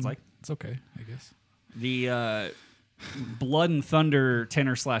 drummer I sounds mean, like. It's okay, I guess. The Blood and Thunder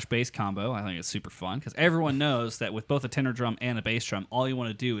tenor / bass combo, I think it's super fun because everyone knows that with both a tenor drum and a bass drum, all you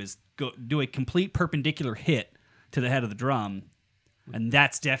want to do is go do a complete perpendicular hit to the head of the drum, and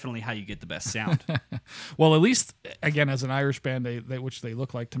that's definitely how you get the best sound. Well, at least again, as an Irish band, they which they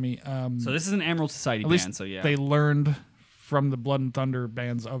look like to me. So this is an Emerald Society at band, least so yeah. they learned from the Blood and Thunder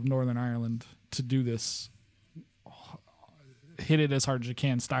bands of Northern Ireland to do this hit it as hard as you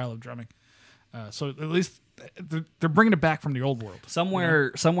can style of drumming. So at least they're bringing it back from the old world.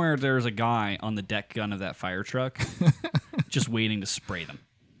 Somewhere there's a guy on the deck gun of that fire truck just waiting to spray them.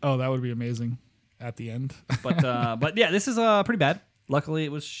 Oh, that would be amazing at the end. But yeah, this is pretty bad. Luckily,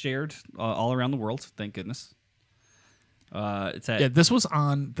 it was shared all around the world. Thank goodness. It's at Yeah, this was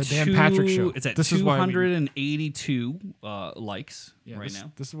on the Dan Patrick show. It's at this is why we- 282 likes Yeah, right this,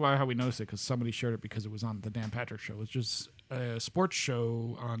 now. This is why how we noticed it because somebody shared it because it was on the Dan Patrick show. It was just a sports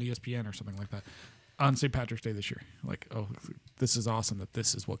show on ESPN or something like that on St. Patrick's Day this year. Like, oh, this is awesome that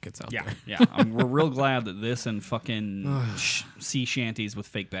this is what gets out Yeah, there. yeah. We're real glad that this and fucking sea shanties with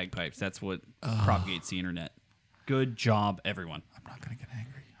fake bagpipes. That's what propagates the internet. Good job, everyone. I'm not gonna get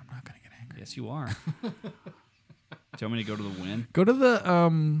angry. I'm not gonna get angry. Yes, you are. Do you want me to go to the win? Go to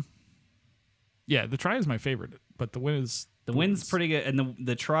the yeah, the try is my favorite, but the win is The win's pretty good, and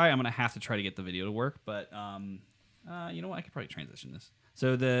the try I'm gonna have to try to get the video to work, but you know what? I could probably transition this.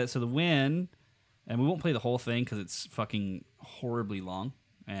 So the win, and we won't play the whole thing because it's fucking horribly long,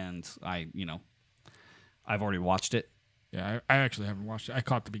 and I've already watched it. Yeah, I actually haven't watched it. I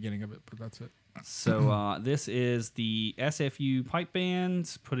caught the beginning of it, but that's it. So this is the SFU Pipe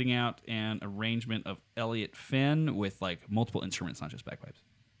Band putting out an arrangement of Elliot Finn with like multiple instruments, not just bagpipes.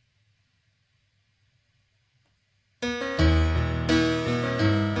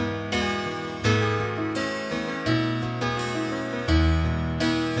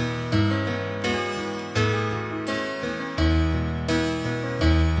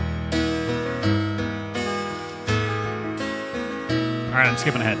 All right, I'm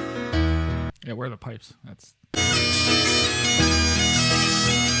skipping ahead. Yeah, where are the pipes? That's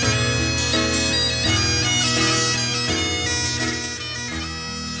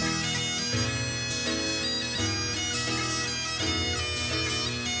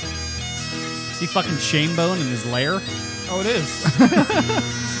See fucking Shamebone in his lair? oh, it is.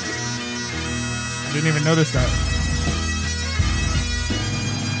 I didn't even notice that.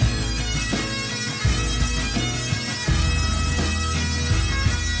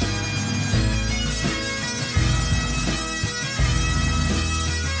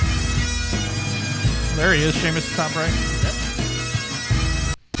 There he is, Seamus top right.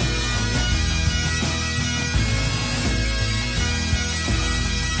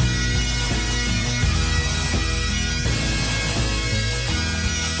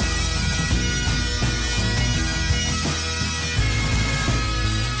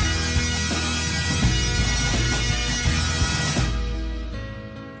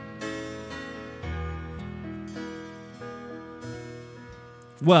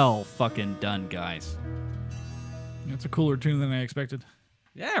 Well fucking done, guys. It's a cooler tune than I expected.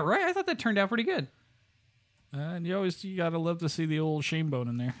 Yeah, right. I thought that turned out pretty good. And you gotta love to see the old Shamebone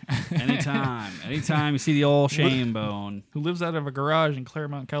in there. Anytime you see the old Shamebone Who lives out of a garage in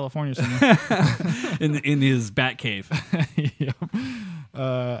Claremont, California somewhere. in his bat cave. Yep.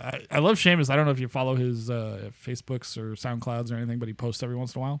 I love Seamus. I don't know if you follow his Facebooks or SoundClouds or anything, but he posts every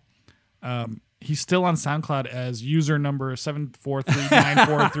once in a while. He's still on SoundCloud as user number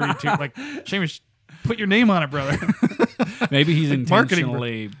 7439432. Like, Seamus, put your name on it, brother. Maybe he's Marketing.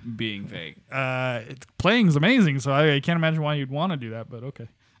 intentionally being fake. Playing's amazing, so I can't imagine why you'd want to do that. But okay.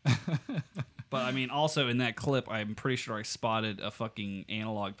 But I mean, also in that clip, I'm pretty sure I spotted a fucking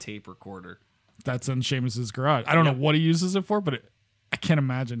analog tape recorder. That's in Seamus's garage. I don't know what he uses it for, but I can't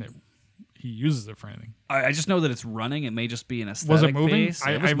imagine he uses it for anything. I just know that it's running. It may just be an aesthetic. Was it moving? Piece.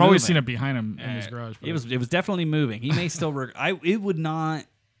 I've always seen it behind him in his garage. It was definitely moving. He may still. I would not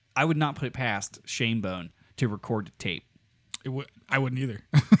put it past Shamebone to record the tape. I wouldn't either.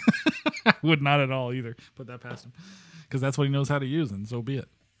 I would not at all either. Put that past him because that's what he knows how to use, and so be it.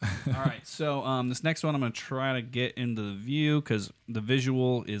 All right, so this next one I'm going to try to get into the view because the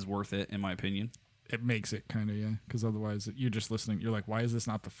visual is worth it, in my opinion. It makes it kind of, yeah, because otherwise you're just listening. You're like, why is this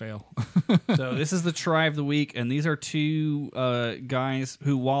not the fail? So this is the try of the week, and these are two guys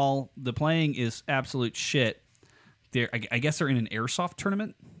who, while the playing is absolute shit, I guess they're in an airsoft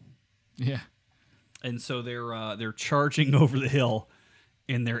tournament. Yeah. And so they're charging over the hill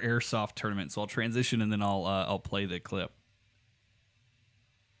in their airsoft tournament. So I'll transition, and then I'll play the clip.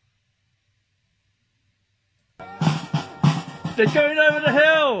 They're going over the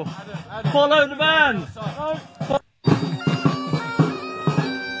hill. Follow the van.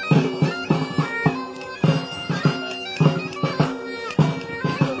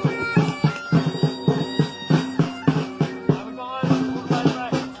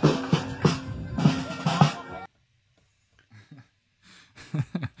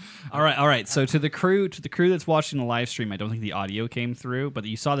 All right. So to the crew that's watching the live stream, I don't think the audio came through, but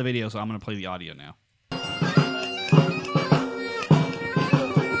you saw the video, so I'm going to play the audio now.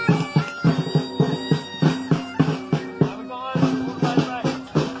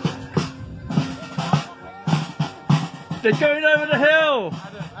 They're going over the hill.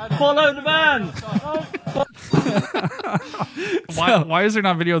 Follow the van. Why is there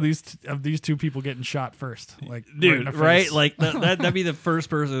not video of these two people getting shot first? Like, dude, right? Like that'd be the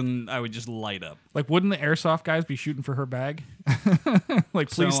first person I would just light up. Like, wouldn't the airsoft guys be shooting for her bag? Like,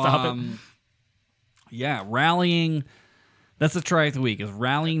 please stop it. Yeah, rallying. That's the try of the week: is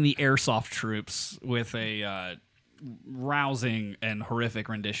rallying the airsoft troops with a rousing and horrific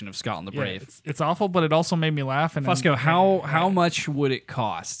rendition of Scotland the Brave. It's awful, but it also made me laugh. And Fusco, how much would it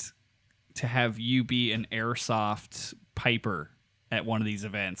cost to have you be an airsoft piper at one of these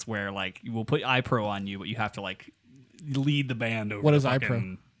events where, like, we'll put iPro on you, but you have to, like, lead the band over? What is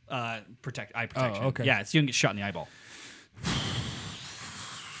iPro? Eye protection. Oh, okay. Yeah, so you can get shot in the eyeball.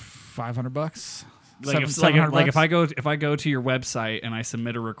 $500. Like if I go to your website and I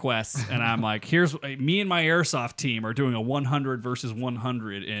submit a request and I'm like, here's me and my airsoft team are doing a 100 versus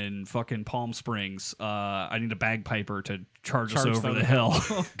 100 in fucking Palm Springs. I need a bagpiper to charge us over the hill.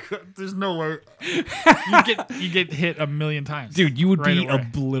 Oh, God, there's no way. you get hit a million times, dude. You would right be away.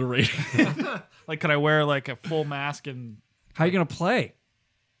 Obliterated. Like, could I wear like a full mask and? How are you gonna play?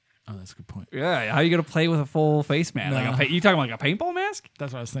 Oh, that's a good point. Yeah, how are you gonna play with a full face mask? No. Like you talking like a paintball mask?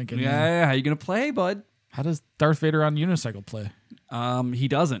 That's what I was thinking. Yeah. How you gonna play, bud? How does Darth Vader on unicycle play? He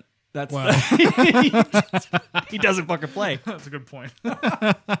doesn't. That's Wow. he doesn't fucking play. That's a good point. No,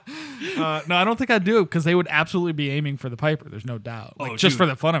 I don't think I'd do it because they would absolutely be aiming for the Piper. There's no doubt. Like, just dude, for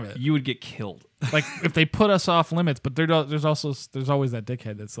the fun of it. You would get killed. Like, if they put us off limits, but there's always that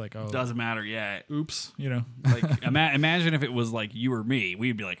dickhead that's like, oh, Doesn't matter. Yeah. oops, you know. Like imagine if it was like you or me.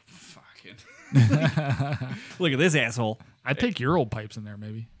 We'd be like, fucking look at this asshole. I'd take your old pipes in there,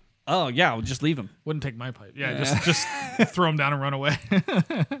 maybe. Oh yeah, we'll just leave him. Wouldn't take my pipe. Yeah, just throw them down and run away.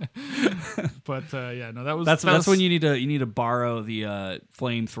 But yeah, no, that's when you need to borrow the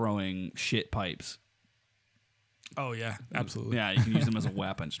flame throwing shit pipes. Oh yeah, absolutely. Yeah, you can use them as a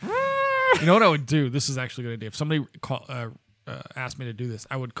weapon. You know what I would do? This is actually a good idea. If somebody asked me to do this,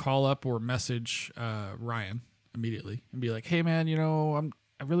 I would call up or message Ryan immediately and be like, "Hey man, you know,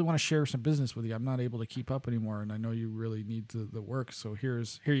 I really want to share some business with you. I'm not able to keep up anymore, and I know you really need the work. So here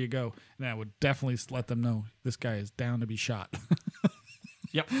you go." And I would definitely let them know this guy is down to be shot.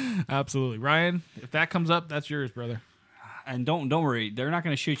 Yep, absolutely, Ryan. If that comes up, that's yours, brother. And don't worry, they're not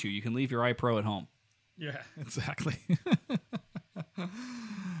going to shoot you. You can leave your iPro at home. Yeah, exactly.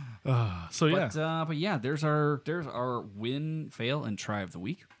 But yeah, there's our win, fail, and try of the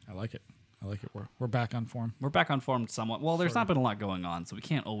week. I like it. We're back on form. We're back on form somewhat. Well, there's not been a lot going on, so we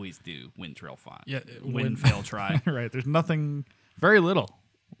can't always do win, trail, fine. Yeah, win, fail, try. Right. There's nothing. Very little.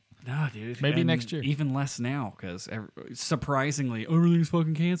 No, dude. Maybe and next year. Even less now, because surprisingly, everything's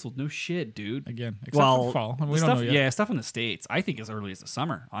fucking canceled. No shit, dude. Again, except for fall. I mean, we don't know yet. Yeah, stuff in the States. I think as early as the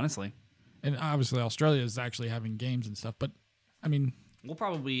summer, honestly. And obviously, Australia is actually having games and stuff. But I mean, we'll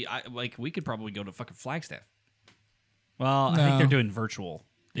probably we could probably go to fucking Flagstaff. Well, I think they're doing virtual.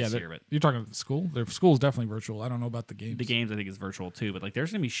 this year. But you're talking about the school. Their school is definitely virtual. I don't know about the games. the games I think is virtual too. But like,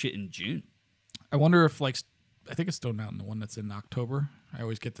 there's gonna be shit in June. I wonder if like I think it's Stone Mountain, the one that's in October. I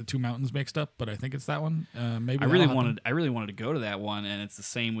always get the two mountains mixed up, but I think it's that one. Maybe I really wanted to go to that one, and it's the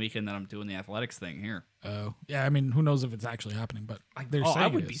same weekend that I'm doing the athletics thing here. Oh, yeah. I mean, who knows if it's actually happening? But they're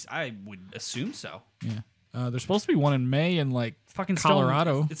saying I would assume so. Yeah. There's supposed to be one in May in like Fucking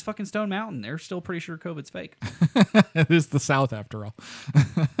Colorado. It's fucking Stone Mountain. They're still pretty sure COVID's fake. It is the South after all.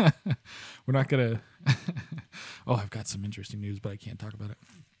 We're not gonna. Oh, I've got some interesting news, but I can't talk about it.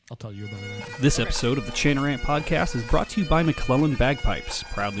 I'll tell you about it after. This episode of the Chanarant Podcast is brought to you by McClellan Bagpipes,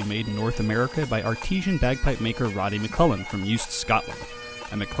 proudly made in North America by artesian bagpipe maker Roddy McClellan from Eust, Scotland.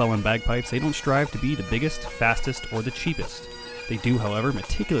 At McClellan Bagpipes, they don't strive to be the biggest, fastest, or the cheapest. They do, however,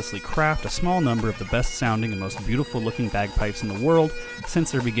 meticulously craft a small number of the best-sounding and most beautiful-looking bagpipes in the world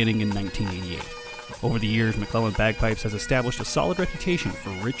since their beginning in 1988. Over the years, McClellan Bagpipes has established a solid reputation for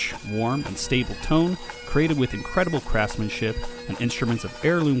rich, warm, and stable tone, created with incredible craftsmanship and instruments of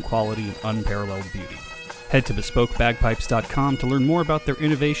heirloom quality and unparalleled beauty. Head to BespokeBagpipes.com to learn more about their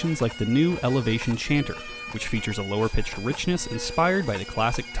innovations like the new Elevation Chanter, which features a lower-pitched richness inspired by the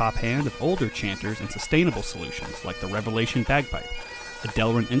classic top hand of older chanters and sustainable solutions like the Revelation Bagpipe, a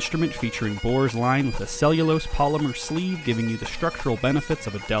Delrin instrument featuring bores lined with a cellulose polymer sleeve giving you the structural benefits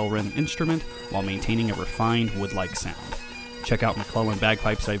of a Delrin instrument while maintaining a refined wood-like sound. Check out McClellan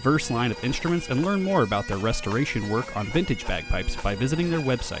Bagpipes' diverse line of instruments and learn more about their restoration work on vintage bagpipes by visiting their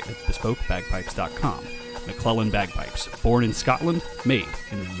website at BespokeBagpipes.com. McClellan Bagpipes, born in Scotland, made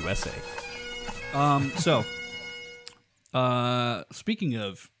in the USA. Speaking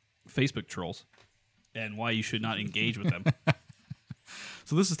of Facebook trolls and why you should not engage with them.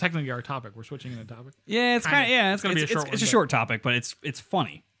 So this is technically our topic. We're switching in a topic. Yeah, it's kind of it's gonna be a short one. It's a short topic, but it's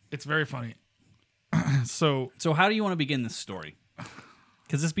funny. It's very funny. So how do you want to begin this story?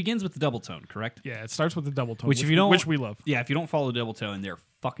 Because this begins with the double tone, correct? yeah, it starts with the double tone, Which we love. Yeah, if you don't follow the double tone, they're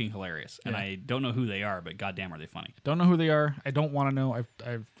fucking hilarious, and Yeah. I don't know who they are, but goddamn, are they funny? Don't know who they are. I don't want to know.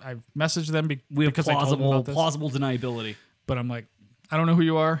 I've messaged them We have because I told them about this. plausible deniability. But I'm like, I don't know who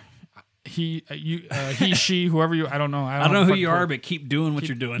you are. He, she, whoever you. I don't know. I don't know who you are, but keep doing what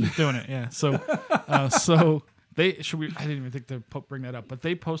you're doing. Keep doing it. Yeah. So, so they should we. I didn't even think to bring that up, but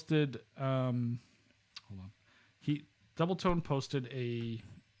they posted. Hold on. Double Tone posted a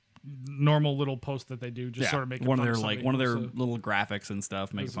normal little post that they do, just sort of making one fun of their somebody. one of their So little graphics and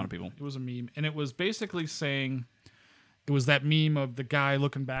stuff, making fun of people. It was a meme, and it was basically saying, it was that meme of the guy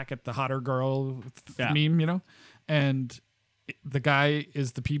looking back at the hotter girl meme, you know, and the guy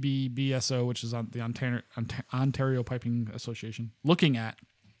is the PBBSO, which is on the Ontario Piping Association, looking at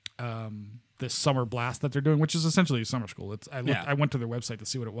this summer blast that they're doing, which is essentially a summer school. I went to their website to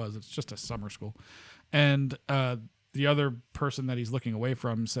see what it was. It's just a summer school, and the other person that he's looking away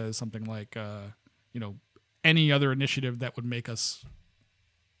from says something like, any other initiative that would make us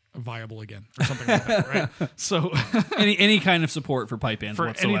viable again, or something like that, right? So any kind of support for pipe bands for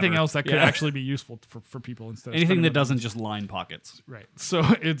whatsoever. anything else that could actually be useful for people instead of anything spending that doesn't just line pockets. right. So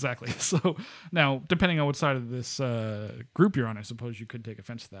exactly. So now, depending on what side of this group you're on, I suppose you could take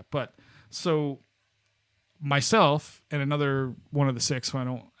offense to that. But so myself and another one of the six, I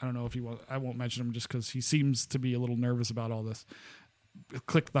don't know if I won't mention him just because he seems to be a little nervous about all this.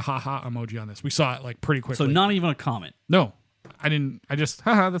 Click the haha emoji on this. We saw it like pretty quickly. So not even a comment. No, I didn't. I just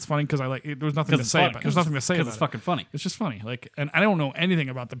haha. That's funny because I like it. There was nothing to say about it. There's nothing to say about it. Because it's fucking funny. It's just funny. Like, and I don't know anything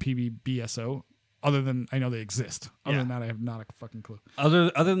about the PBBSO other than I know they exist. Other than that, I have not a fucking clue. Other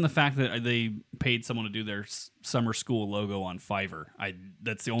than the fact that they paid someone to do their summer school logo on Fiverr,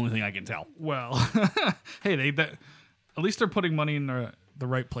 that's the only thing I can tell. Well, hey, at least they're putting money in the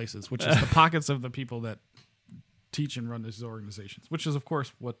right places, which is the pockets of the people that teach and run these organizations, which is of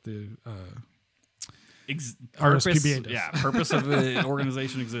course what the RSPBA does. Yeah, purpose of the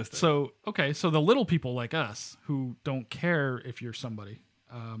organization exists. So the little people like us who don't care if you're somebody,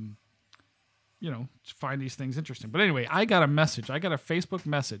 find these things interesting. But anyway, I got a Facebook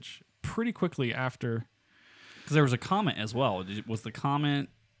message pretty quickly after. Because there was a comment as well. Was the comment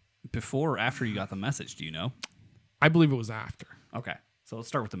before or after you got the message? Do you know? I believe it was after. Okay, so let's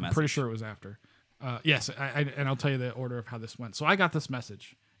start with the message. Pretty sure it was after. Yes, and I'll tell you the order of how this went. So I got this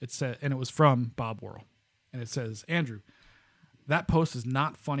message. It said, and it was from Bob Worrell, and it says, Andrew, that post is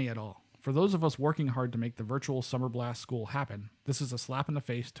not funny at all. For those of us working hard to make the virtual Summer Blast School happen, this is a slap in the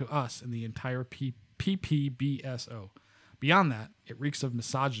face to us and the entire PPBSO. Beyond that, it reeks of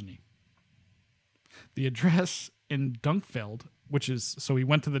misogyny. The address in Dunkfield, so he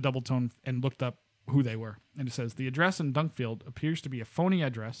went to the Double Tone and looked up who they were. And it says, the address in Dunkfield appears to be a phony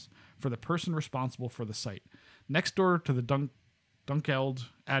address for the person responsible for the site. Next door to the Dunkeld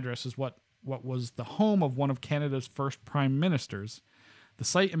address is what was the home of one of Canada's first prime ministers. The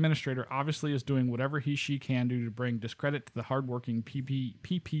site administrator obviously is doing whatever she can do to bring discredit to the hardworking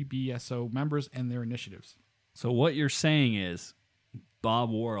PPBSO members and their initiatives. So what you're saying is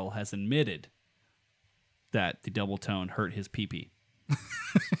Bob Worrell has admitted that the double tone hurt his PP.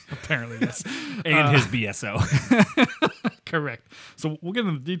 Apparently, yes. And his BSO. Correct. So we'll get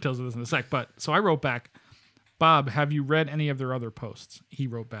into the details of this in a sec. But so I wrote back, Bob, have you read any of their other posts? He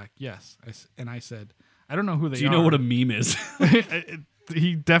wrote back, yes. And I said, I don't know who they are. Do you know what a meme is?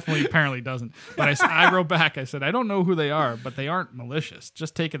 He definitely apparently doesn't. But I wrote back, I said, I don't know who they are, but they aren't malicious.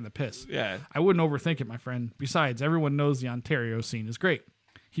 Just taking the piss. Yeah. I wouldn't overthink it, my friend. Besides, everyone knows the Ontario scene is great.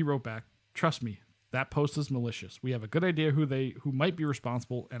 He wrote back, trust me, that post is malicious. We have a good idea who might be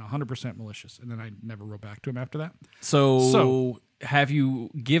responsible and 100% malicious. And then I never wrote back to him after that. So have you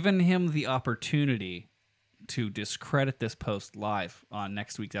given him the opportunity to discredit this post live on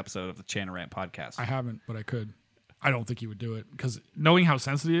next week's episode of the Chanarant podcast? I haven't, but I could. I don't think he would do it because knowing how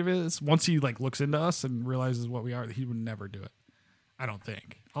sensitive it is, once he looks into us and realizes what we are, he would never do it. I don't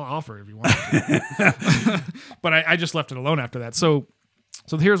think. I'll offer it if you want to. But I just left it alone after that. So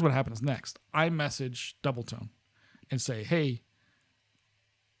here's what happens next. I message Double Tone and say, hey,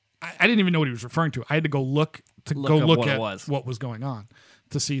 I didn't even know what he was referring to. I had to go look at what was going on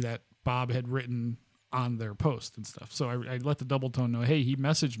to see that Bob had written on their post and stuff. So I let the Double Tone know, hey, he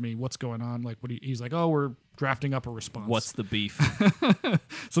messaged me, what's going on? Like, he's like, oh, we're drafting up a response. What's the beef?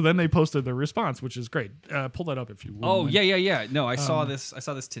 So then they posted their response, which is great. Pull that up if you will. Oh, yeah. No, I saw this. I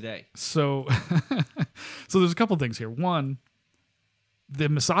saw this today. So there's a couple things here. One, the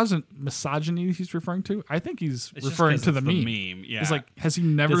misogyny he's referring to, I think he's referring to the meme. Yeah. It's like, has he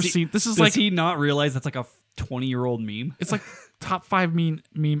never seen... This is does he not realize that's like a 20-year-old meme? It's like top 5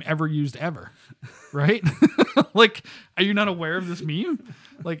 meme ever used ever, right? Like, are you not aware of this meme?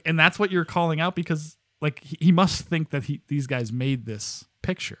 Like, and that's what you're calling out because, like, he must think that these guys made this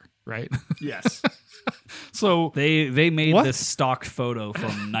picture, right? Yes. So they made this stock photo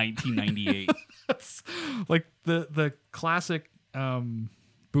from 1998. Like the classic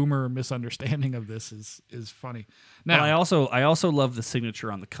boomer misunderstanding of this is funny. Now, I also love the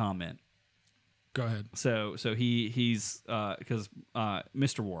signature on the comment. Go ahead. So he's because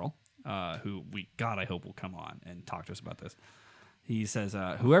Mr. Worrell, who I hope will come on and talk to us about this. He says,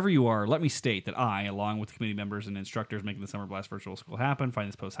 whoever you are, let me state that I, along with the committee members and instructors making the Summer Blast Virtual School happen, find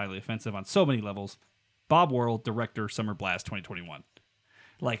this post highly offensive on so many levels. Bob Worrell, Director, Summer Blast 2021.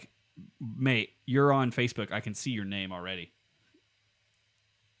 Like, mate, you're on Facebook. I can see your name already.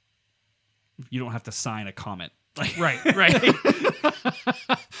 You don't have to sign a comment. Right.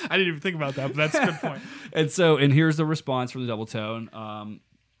 I didn't even think about that, but that's a good point. And here's the response from the Double Tone.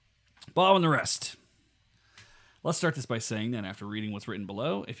 Bob and the rest. Let's start this by saying that after reading what's written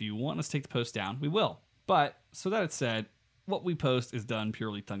below, if you want us to take the post down, we will. But, so that it's said, what we post is done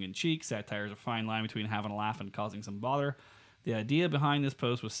purely tongue-in-cheek. Satire is a fine line between having a laugh and causing some bother. The idea behind this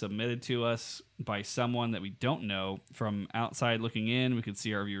post was submitted to us by someone that we don't know. From outside looking in, we could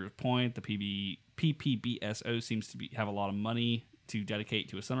see our viewer's point. The PPBSO seems to have a lot of money to dedicate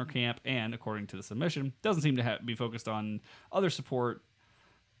to a summer camp, and according to the submission, doesn't seem to be focused on other support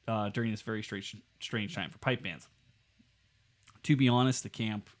during this very strange time for pipe bands. To be honest, the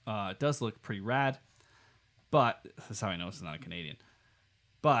camp does look pretty rad, but that's how I know it's not a Canadian.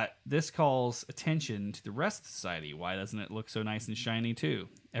 But this calls attention to the rest of society. Why doesn't it look so nice and shiny too?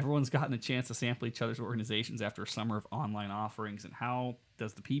 Everyone's gotten a chance to sample each other's organizations after a summer of online offerings, and how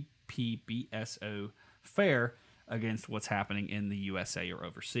does the PPBSO fare against what's happening in the USA or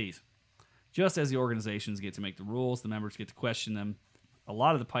overseas? Just as the organizations get to make the rules, the members get to question them. A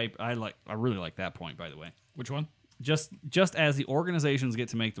lot of the pipe, I really like that point, by the way. Which one? Just as the organizations get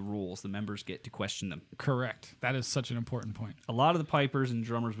to make the rules, the members get to question them. Correct. That is such an important point. A lot of the pipers and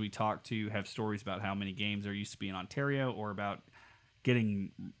drummers we talk to have stories about how many games there used to be in Ontario, or about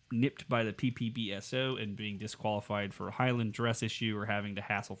getting nipped by the PPBSO and being disqualified for a Highland dress issue, or having to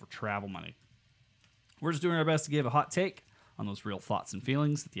hassle for travel money. We're just doing our best to give a hot take on those real thoughts and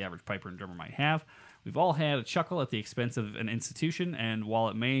feelings that the average piper and drummer might have. We've all had a chuckle at the expense of an institution, and while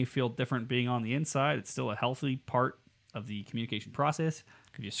it may feel different being on the inside, it's still a healthy part of the communication process.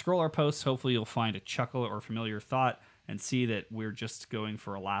 If you scroll our posts, hopefully you'll find a chuckle or familiar thought and see that we're just going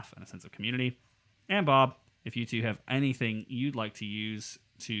for a laugh and a sense of community. And Bob, if you two have anything you'd like to use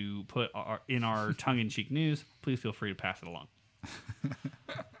to put in our tongue-in-cheek news, please feel free to pass it along.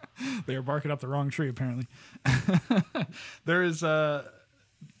 They are barking up the wrong tree, apparently. There is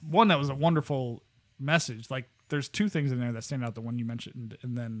one that was a wonderful message. Like, there's two things in there that stand out. The one you mentioned,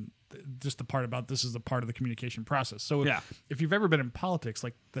 and then just the part about this is a part of the communication process. So Yeah. if you've ever been in politics,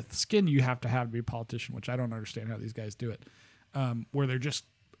 like the skin you have to be a politician, which I don't understand how these guys do it, where they're just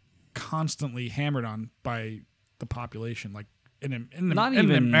constantly hammered on by the population, like in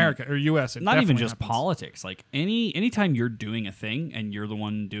America or U.S. Not even definitely just happens. politics. Like anytime you're doing a thing and you're the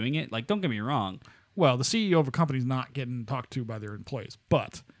one doing it, like don't get me wrong. Well, the CEO of a company is not getting talked to by their employees,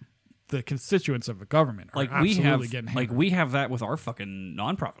 but the constituents of the government are Like absolutely getting hammered. we have that with our fucking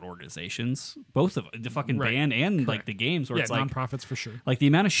nonprofit organizations, both of the fucking Right. band and like Correct. the games, where yeah, it's like nonprofits for sure. the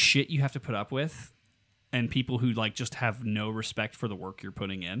amount of shit you have to put up with, and people who like just have no respect for the work you're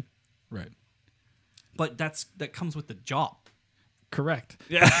putting in. Right. But that comes with the job. Correct.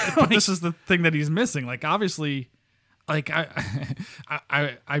 Yeah, But this is the thing that he's missing. Like obviously, like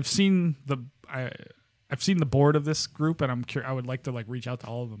I've seen the board of this group, and I would like to like reach out to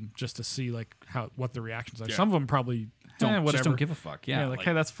all of them just to see like what the reactions are. Yeah. Some of them probably Just whatever. don't give a fuck. Yeah, like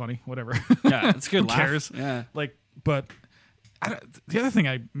hey, that's funny. Whatever. yeah, it's good. Who laugh. cares? Yeah. Like, but the other thing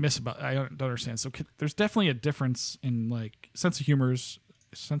I don't understand. So there's definitely a difference in like senses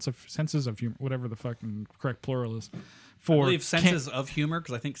of humor, whatever the fucking correct plural is. I believe senses of humor,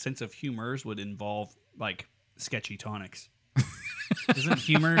 because I think sense of humors would involve like sketchy tonics. Isn't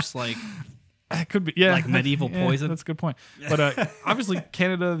humors like it could be like medieval poison? That's a good point. But obviously,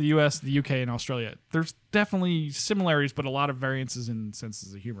 Canada, the U.S., the U.K., and Australia, there's definitely similarities, but a lot of variances in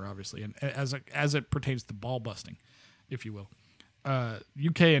senses of humor, obviously, and as it pertains to ball busting, if you will.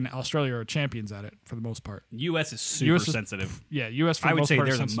 UK and Australia are champions at it for the most part. U.S. is super US is- sensitive. Yeah, U.S. for I the would most say part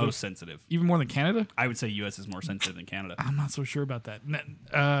they're is the sensitive. most sensitive. Even more than Canada. I would say U.S. is more sensitive than Canada. I'm not so sure about that.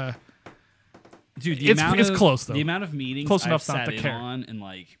 Dude, It's close, though. The amount of meetings Close I've enough not sat to in care. on, and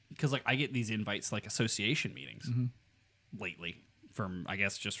like, because like I get these invites to, like association meetings lately from, I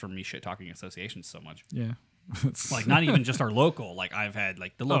guess, just from me shit talking associations so much. Yeah. Like not even just our local. Like I've had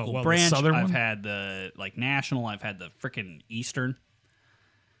like the local the branch. southern I've one? had the like national. I've had the freaking Eastern.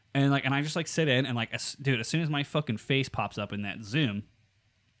 And I just like sit in and like, dude, as soon as my fucking face pops up in that Zoom,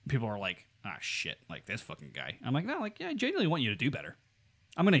 people are like, ah, shit, like this fucking guy. I'm like, no, like, yeah, I genuinely want you to do better.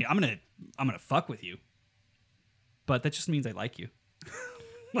 I'm gonna fuck with you. But that just means I like you.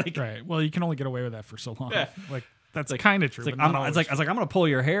 Like, Right. Well, you can only get away with that for so long. Yeah. Like that's kind of true. it's like, but not I was always. like, I'm gonna pull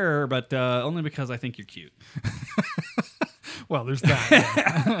your hair, but only because I think you're cute. Well, there's that.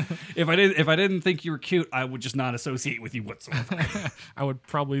 Yeah. If I didn't think you were cute, I would just not associate with you whatsoever. I would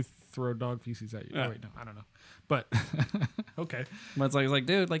probably throw dog feces at you. Yeah. Oh, wait, no, I don't know. But okay. But it's like,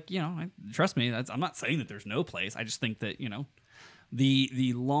 dude, like, you know, trust me. I'm not saying that there's no place. I just think that, you know, the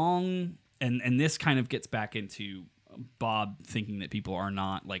long and this kind of gets back into Bob thinking that people are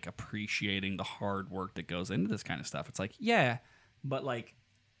not like appreciating the hard work that goes into this kind of stuff. It's like, yeah, but like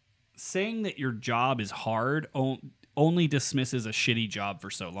saying that your job is hard only dismisses a shitty job for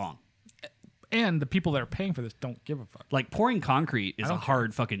so long. And the people that are paying for this don't give a fuck. Like pouring concrete is a don't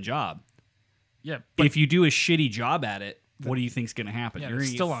hard fucking job. Yeah, but If you do a shitty job at it, what do you think's going to happen? yeah, You're it's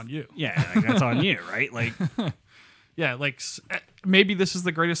gonna still get on you. Yeah, like, that's on you, right? Like Yeah, like maybe this is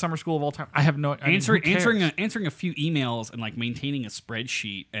the greatest summer school of all time. I have no answering who cares? answering a few emails and like maintaining a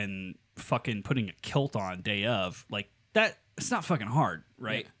spreadsheet and fucking putting a kilt on day of, like that. It's not fucking hard,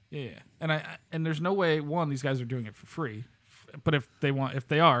 right? Yeah. And there's no way these guys are doing it for free. But if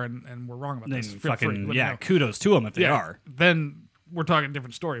they are, and we're wrong about Then this, feel free, fucking let me know. kudos to them if they are. Then we're talking a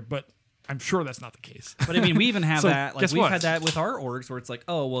different story. But I'm sure that's not the case. But I mean, we even have So, that. Like guess we've what? had that with our orgs where it's like,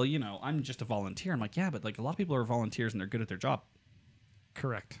 oh well, you know, I'm just a volunteer. I'm like, yeah, but like a lot of people are volunteers and they're good at their job.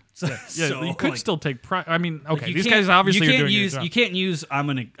 Correct. So, Yeah, so, you could like- still take pride. I mean, okay, Like, you these can't- guys obviously you are can't doing use their job. you can't use I'm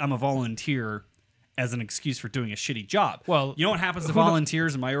a volunteer as an excuse for doing a shitty job. Well, you know what happens to who kno-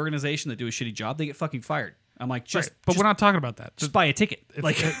 volunteers in my organization that do a shitty job? They get fucking fired. I'm like, Right, but we're not talking about that. just buy a ticket.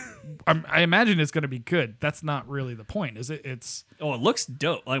 Like, I imagine it's going to be good. That's not really the point, is it? It's oh, it looks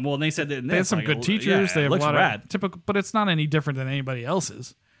dope. Like, well, and they said that in they have this, some like, good teachers. Yeah, they it have a looks lot rad. of typical, but it's not any different than anybody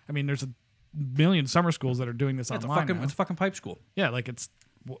else's. I mean, there's a million summer schools that are doing this It's a online. fucking now. it's a fucking pipe school. Yeah, like it's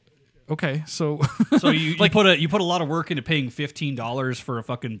okay. So So you put a lot of work into paying $15 for a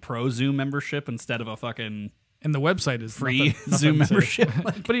fucking pro Zoom membership instead of a fucking and the website is free nothing Zoom to- membership.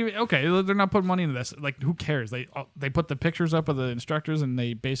 But even, okay, they're not putting money into this. Like, who cares? They put the pictures up of the instructors and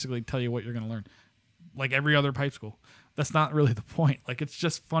they basically tell you what you're going to learn, like every other pipe school. That's not really the point. Like, it's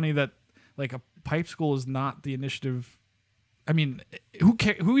just funny that like a pipe school is not the initiative. I mean,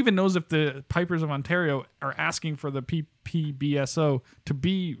 who even knows if the Pipers of Ontario are asking for the PPBSO to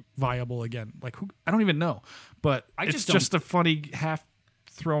be viable again? Like, I don't even know. But I it's just just a funny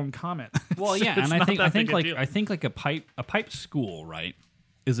half-thrown comment. Well, yeah, It's and not that I big think a like deal. I think like a pipe school, right?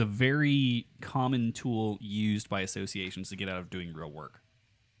 is a very common tool used by associations to get out of doing real work.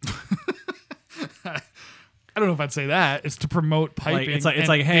 I don't know if I'd say that. It's to promote piping. It's like,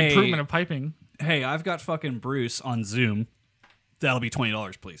 the hey, improvement of piping. Hey, I've got fucking Bruce on Zoom. That'll be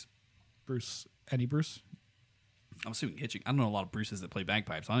 $20, please. Bruce, any Bruce? I'm assuming Hitchings. I don't know a lot of Bruces that play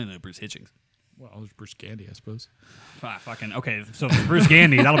bagpipes. I only know Bruce Hitchings. Well, there's Bruce Gandy, I suppose. Fucking okay. So for Bruce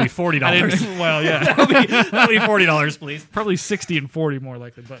Gandy, that'll be $40. Well, yeah, that'll be $40, please. probably 60 and 40 more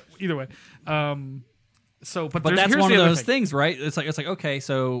likely, but either way. But That's here's one the of other those thing. things, right? It's like okay,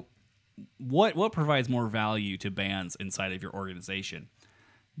 so what provides more value to bands inside of your organization?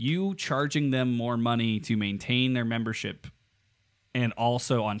 You charging them more money to maintain their membership, and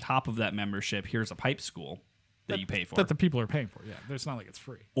also on top of that membership, here's a pipe school that you pay for. That the people are paying for, yeah. It's not like it's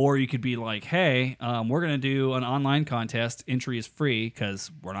free. Or you could be like, hey, we're going to do an online contest. Entry is free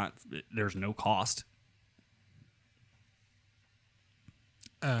because there's no cost.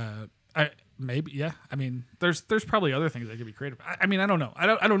 Maybe, yeah. I mean, there's probably other things that could be creative. I mean, I don't know.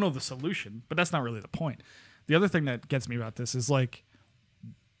 I don't know the solution, but that's not really the point. The other thing that gets me about this is like,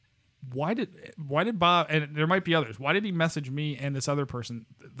 why did Bob, and there might be others, why did he message me and this other person?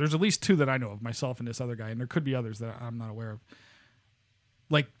 There's at least two that I know of, myself and this other guy, and there could be others that I'm not aware of.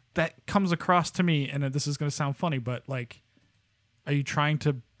 Like, that comes across to me, and this is going to sound funny, but like, are you trying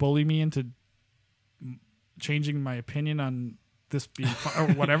to bully me into changing my opinion on this being or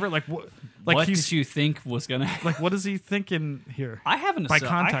whatever? Like, what did you think was going to like, what is he thinking here? I have an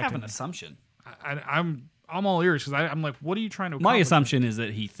contacting me? assumption. I'm all ears because I'm like, what are you trying to My accomplish? assumption is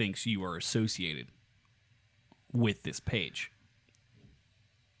that he thinks you are associated with this page.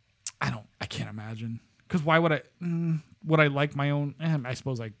 I can't imagine. Because why would I like my own? I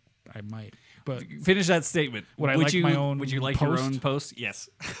suppose I might. But Finish that statement. Would I like my own Would you like your post? own post? Yes.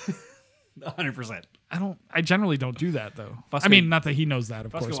 100%. I generally don't do that though. Fusco- I mean, not that he knows that,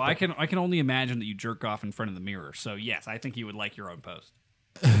 of Fusco, course. I but can only imagine that you jerk off in front of the mirror. So yes, I think you would like your own post.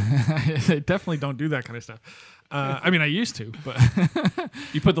 I definitely don't do that kind of stuff. I mean, I used to, but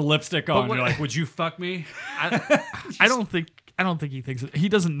You put the lipstick on. what- You're like, would you fuck me? I don't think he thinks he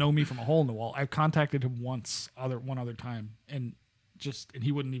doesn't know me from a hole in the wall. I've contacted him one other time, and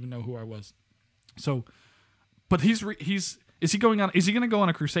he wouldn't even know who I was. So, but is he going to go on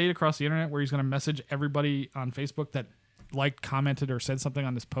a crusade across the internet where he's going to message everybody on Facebook that liked, commented, or said something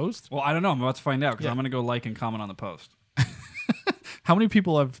on this post? Well, I don't know. I'm about to find out because Yeah. I'm going to go like and comment on the post. How many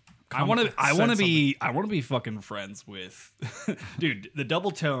people have? I want to said be fucking friends with, dude. The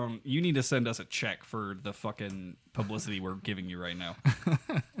Double Tone. You need to send us a check for the fucking publicity we're giving you right now.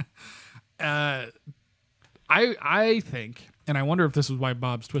 I think, and I wonder if this is why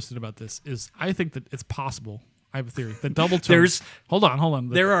Bob's twisted about this. Is I think that it's possible. I have a theory. The Double Tone. Hold on.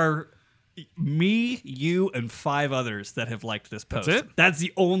 There are me, you, and 5 others that have liked this post. That's it? That's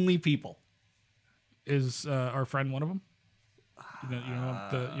the only people. Is our friend one of them? You know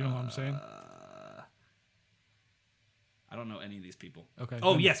what I'm saying? I don't know any of these people. Okay.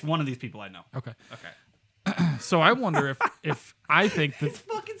 Oh, then- yes, one of these people I know. Okay. Okay. So I wonder if I think that, It's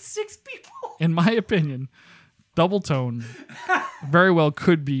fucking 6 people. in my opinion, Double Tone very well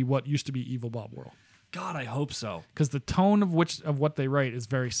could be what used to be Evil Bob World, God, I hope so. because the tone of what they write is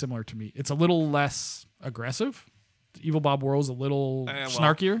very similar to me. It's a little less aggressive. Evil Bob World's a little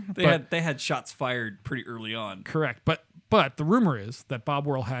snarkier. They had shots fired pretty early on. Correct, but the rumor is that Bob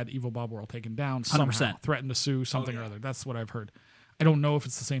World had Evil Bob World taken down somehow, 100%. threatened to sue something yeah. or other. That's what I've heard. I don't know if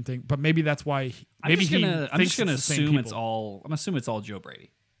it's the same thing, but maybe that's why. I'm just gonna thinks assume it's I'm assuming it's all Joe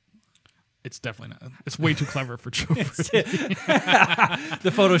Brady. It's definitely not. It's way too clever for Joe Brady.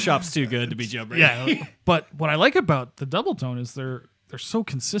 The Photoshop's too good to be Joe Brady. Yeah, but what I like about the Double Tone is they're so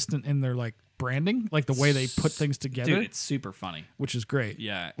consistent in their like branding, like the way they put things together, Dude, it's super funny. which is great.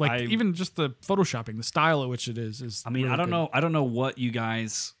 Yeah, like even just the photoshopping, the style at which it is. I mean, really I don't good. know. I don't know what you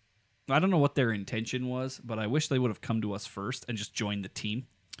guys. I don't know what their intention was, but I wish they would have come to us first and just joined the team.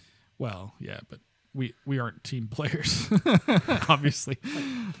 Well, yeah, but we aren't team players, obviously.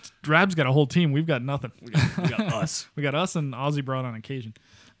 Drab's got a whole team. We've got nothing. We got us. We got us and Ozzy Brown on occasion.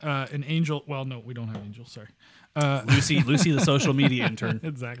 An Angel. Well, no, we don't have Angel. Sorry. Lucy, the social media intern.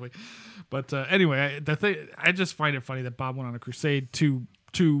 Exactly. But anyway, I just find it funny that Bob went on a crusade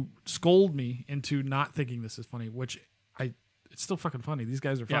to scold me into not thinking this is funny, which it's still fucking funny. These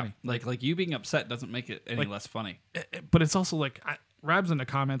guys are funny. Like you being upset doesn't make it any less funny. But it's also like Rab's in the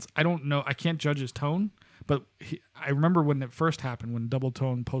comments. I don't know. I can't judge his tone, but I remember when it first happened, when Double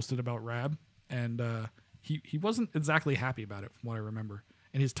Tone posted about Rab, and he wasn't exactly happy about it, from what I remember.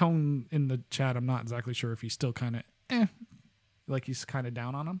 And his tone in the chat, I'm not exactly sure if he's still kind of like he's kind of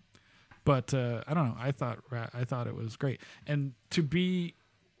down on him. But I don't know. I thought it was great, and to be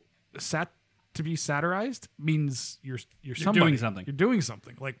to be satirized means you're somebody. doing something. You're doing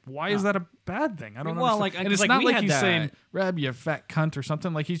something. Like, why is that a bad thing? I don't know. Well, And like, it's like, not we like had he's that- saying, Rab, you fat cunt or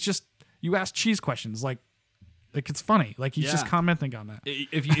something. Like, he's just, you ask cheese questions. Like it's funny. Like, he's just Yeah. commenting on that.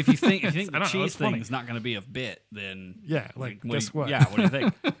 If you think I the don't know, cheese it's funny. thing's not going to be a bit, then Yeah, like, guess do you- what? Yeah, what do you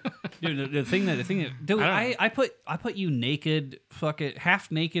think, dude? The thing that dude, I don't I put you naked, half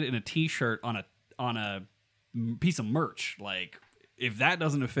naked in a t-shirt on a piece of merch. Like, if that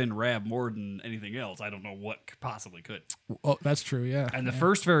doesn't offend Rab more than anything else, I don't know what possibly could. Oh, that's true. Yeah. And the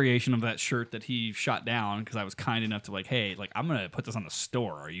first variation of that shirt that he shot down, because I was kind enough to like, hey, like, I'm gonna put this on the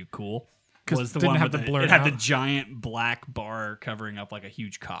store. Are you cool? 'Cause Was the it didn't one have with the blurred it had the out. giant black bar covering up like a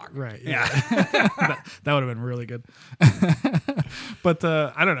huge cock. Right. Yeah. that would have been really good. But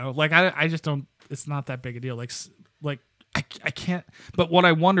I don't know. Like I just don't. It's not that big a deal. Like I can't. But what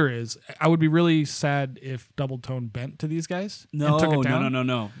I wonder is, I would be really sad if Double Tone bent to these guys. and took it down.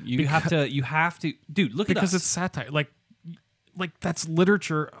 No. You have to, dude. Look Because at it's us. satire. Like that's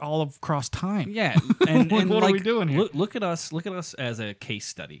literature all across time. Yeah, and, Like, and what are like, we doing here? Look at us. Look at us as a case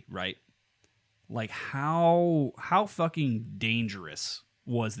study, right? Like how fucking dangerous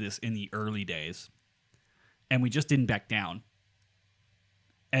was this in the early days, and we just didn't back down.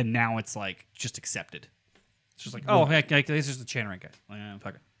 And now it's like just accepted. It's just like, oh, heck, this is just the Channery guy.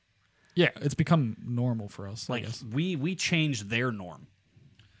 Fuck it. Yeah, it's become normal for us. I Like guess. we changed their norm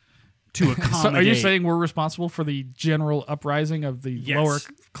to accommodate. So are you saying we're responsible for the general uprising of the Yes. lower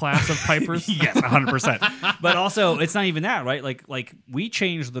class of pipers? Yes, 100%. But also, it's not even that, right? Like we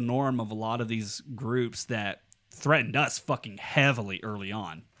changed the norm of a lot of these groups that threatened us fucking heavily early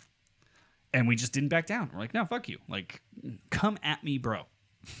on, and we just didn't back down. We're like, no, fuck you. Like, come at me, bro.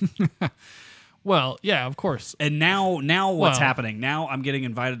 Well, yeah, of course. And now what's Well- happening? Now I'm getting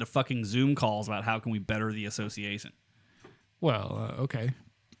invited to fucking Zoom calls about how can we better the association. Well, okay.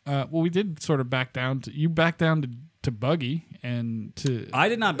 Well, we did sort of back down. You backed down to Buggy and to. I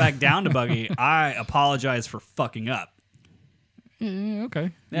did not back down to Buggy. I apologize for fucking up. Yeah,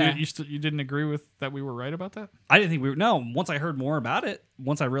 okay. Yeah. You didn't agree with that we were right about that? I didn't think we were. No, once I heard more about it,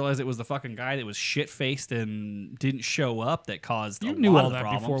 once I realized it was the fucking guy that was shit-faced and didn't show up that caused You a knew lot all of the that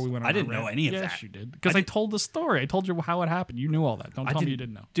problems. before we went on I didn't our know rant. any of yes, that. you did. Because I told the story. I told you how it happened. You knew all that. Don't tell me you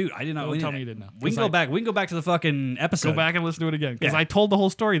didn't know. Dude, I didn't know. Don't any tell of me that. you didn't know. We can 'Cause go back. We can go back to the fucking episode. Go back and listen to it again. Because Yeah. I told the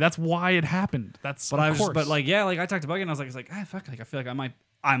whole story. That's why it happened. That's But of I was, course. but like, yeah, like I talked to Buggy and I was like, fuck, like I feel like I might.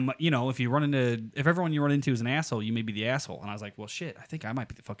 I'm, if you run into, if everyone you run into is an asshole, you may be the asshole. And I was like, well, shit, I think I might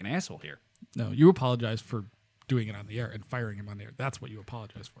be the fucking asshole here. No, you apologized for doing it on the air and firing him on the air. That's what you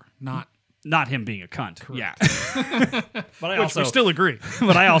apologized for. Not him being a cunt. Yeah. But I Which also we still agree.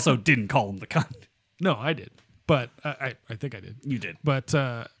 but I also didn't call him the cunt. No, I did. But I think I did. You did. But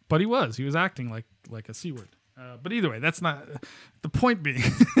he was acting like a C word. But either way, that's not the point being.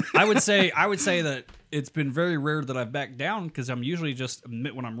 I would say that it's been very rare that I've backed down because I'm usually just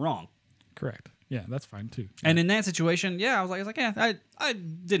admit when I'm wrong. Correct. Yeah, that's fine too. And in that situation, yeah, I was like, yeah, I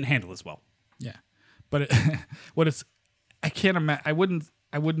didn't handle this well. Yeah, but I can't imagine. I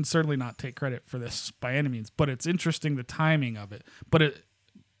wouldn't certainly not take credit for this by any means. But it's interesting the timing of it. But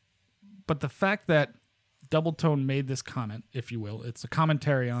the fact that Double Tone made this comment, if you will, it's a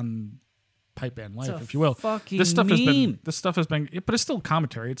commentary on pipe band life, a if you will. fucking This stuff meme. has been, but it's still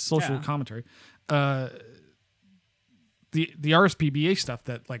commentary. It's social Yeah. commentary. The RSPBA stuff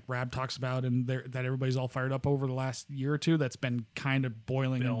that like Rab talks about and that everybody's all fired up over the last year or two, that's been kind of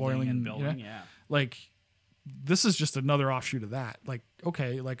boiling and boiling and building, yeah. like this is just another offshoot of that. Like,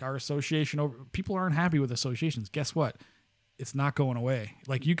 okay, like our association people aren't happy with associations. Guess what? It's not going away.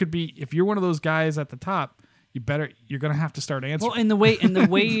 Like you could be, if you're one of those guys at the top, you're going to have to start answering. Well, and the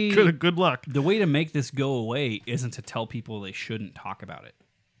way good luck. the way to make this go away isn't to tell people they shouldn't talk about it.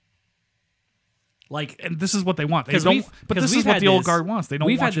 Like, And this is what they want. They 'cause don't, we've- but 'cause this is we've what had the old this- guard wants. They don't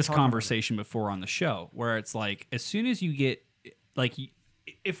We've want had you this talking about it. conversation before on the show where it's like, as soon as you get, like,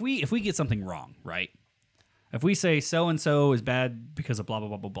 if we get something wrong, right? If we say so and so is bad because of blah blah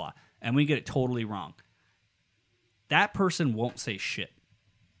blah blah blah, and we get it totally wrong, that person won't say shit.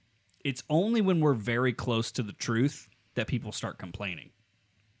 It's only when we're very close to the truth that people start complaining.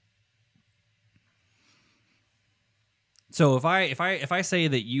 So if I say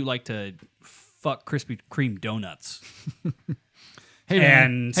that you like to fuck Krispy Kreme donuts, Hey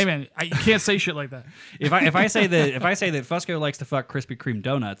and- man, you can't say shit like that. if I say that Fusco likes to fuck Krispy Kreme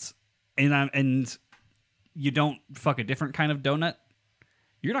donuts, and you don't fuck a different kind of donut,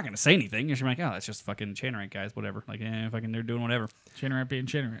 you're not going to say anything. You're just like, oh, that's just fucking chain rank guys, whatever. Like, fucking they're doing whatever. Chain rant being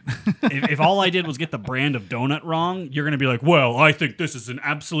chain rant. if all I did was get the brand of donut wrong, you're going to be like, well, I think this is an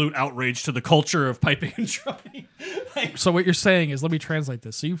absolute outrage to the culture of piping and drumming. So what you're saying is, let me translate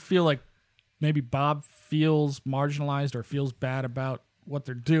this. So you feel like maybe Bob feels marginalized or feels bad about what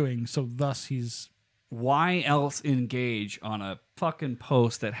they're doing, so thus he's... Why else engage on a fucking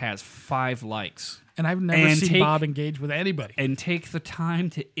post that has 5 likes? And I've never seen Bob engage with anybody. And take the time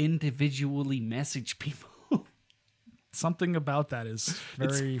to individually message people. Something about that is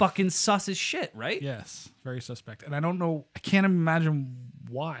very... It's fucking sus as shit, right? Yes, very suspect. And I don't know... I can't imagine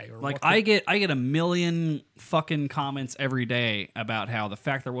why. Or like, I get a million fucking comments every day about how the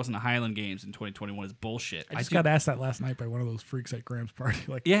fact there wasn't a Highland Games in 2021 is bullshit. I just got asked that last night by one of those freaks at Graham's party.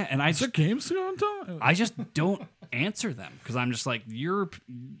 Like, yeah, and is there games on time? I just don't answer them because I'm just like,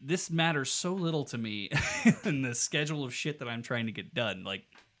 this matters so little to me in the schedule of shit that I'm trying to get done. Like,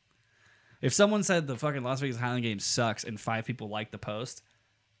 if someone said the fucking Las Vegas Highland Games sucks and 5 people liked the post,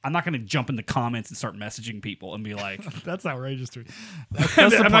 I'm not going to jump in the comments and start messaging people and be like, that's outrageous to me. I'm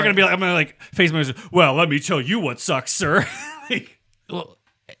not going to be like, I'm going to like face my, well, let me tell you what sucks, sir. Like, well,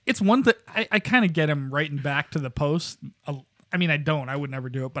 it's one that I kind of get him writing back to the post. I mean, I would never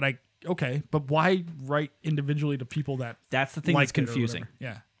do it, but okay, but why write individually to people that's the thing that's confusing.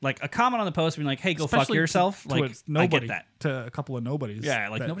 Yeah. Like a comment on the post being like, hey, go Especially fuck yourself. Like, nobody, I get that. To a couple of nobodies. Yeah,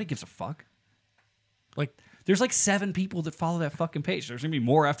 like nobody gives a fuck. Like, there's like 7 people that follow that fucking page. There's gonna be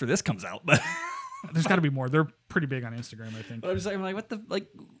more after this comes out, but there's got to be more. They're pretty big on Instagram, I think. I'm like, what the like?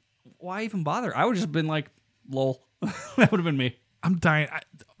 Why even bother? I would just been like, lol. That would have been me. I'm dying.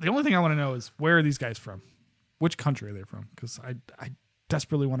 The only thing I want to know is where are these guys from? Which country are they from? Because I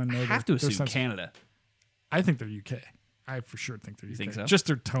desperately want to know. I have to assume Canada. I think they're UK. I for sure think they're UK. You think so? Just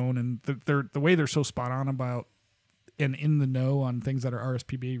their tone and the way they're so spot on about and in the know on things that are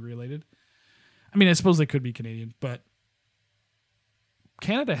RSPB related. I mean, I suppose they could be Canadian, but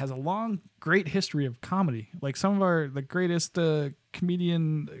Canada has a long, great history of comedy. Like some of the greatest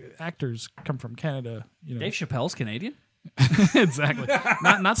comedian actors come from Canada. You know, Dave Chappelle's Canadian. Exactly.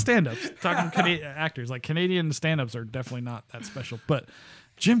 Not stand-ups. Talking actors. Like Canadian stand-ups are definitely not that special. But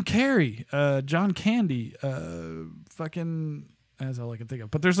Jim Carrey, John Candy, fucking that's all I can think of.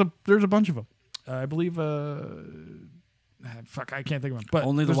 But there's a bunch of them. I believe fuck, I can't think of them. But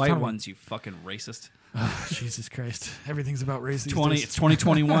only the white ones, you fucking racist. Oh, Jesus Christ. Everything's about race these days. It's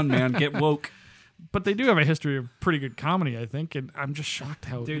 2021, man. Get woke. But they do have a history of pretty good comedy, I think, and I'm just shocked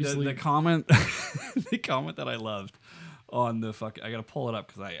how easily... the comment the comment that I loved on the fucking... I gotta pull it up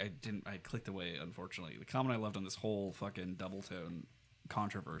because I clicked away, unfortunately. The comment I loved on this whole fucking double tone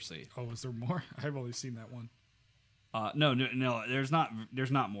controversy. Oh, is there more? I've only seen that one. No, there's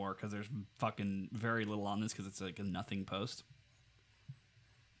not more because there's fucking very little on this because it's like a nothing post.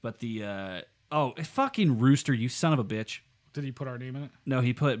 But the fucking Rooster, you son of a bitch. Did he put our name in it? No,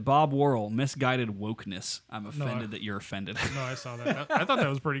 he put Bob Worrell, misguided wokeness. I'm offended that you're offended. No, I saw that. I thought that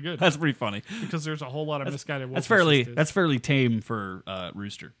was pretty good. That's pretty funny because there's a whole lot of misguided wokeness. That's fairly tame for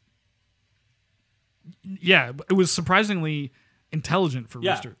Rooster. Yeah, it was surprisingly intelligent for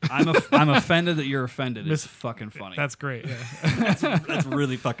Rooster. I'm offended that you're offended. It's fucking funny. That's great. Yeah. that's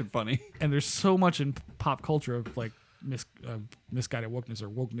really fucking funny. And there's so much in pop culture of like misguided wokeness or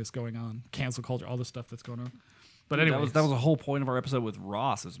wokeness going on, cancel culture, all this stuff that's going on. But anyway, that was the whole point of our episode with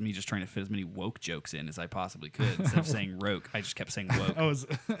Ross. Was me just trying to fit as many woke jokes in as I possibly could. Instead of saying roke, I just kept saying woke.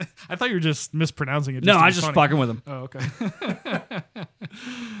 I thought you were just mispronouncing it. No, I was just fucking with him. Oh, okay.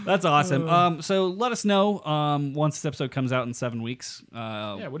 That's awesome. So let us know once this episode comes out in 7 weeks.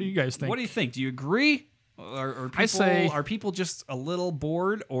 Yeah, what do you guys think? What do you think? Do you agree? Or are people just a little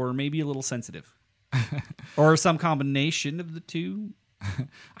bored or maybe a little sensitive? Or some combination of the two?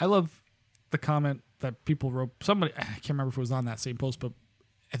 I love the comment that people wrote. Somebody, I can't remember if it was on that same post, but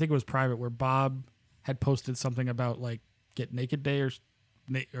I think it was private, where Bob had posted something about like Get Naked Day or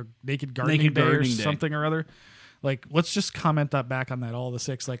Naked Gardening Day or something or other. Like, let's just comment that back on that, all the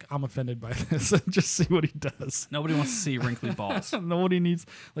 6. Like, I'm offended by this, and just see what he does. Nobody wants to see wrinkly balls. Nobody needs.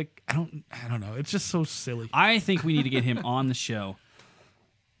 Like, I don't know. It's just so silly. I think we need to get him on the show.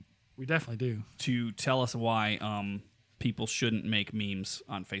 We definitely do, to tell us why people shouldn't make memes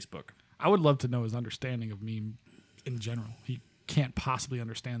on Facebook. I would love to know his understanding of meme in general. He can't possibly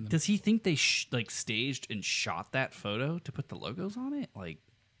understand them. Does he think they staged and shot that photo to put the logos on it? Like,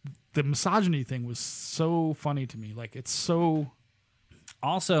 the misogyny thing was so funny to me. Like, it's so.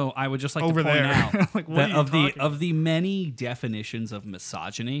 Also, I would just like over to point there. out Like, that of the many definitions of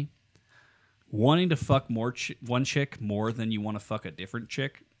misogyny, wanting to fuck one chick more than you want to fuck a different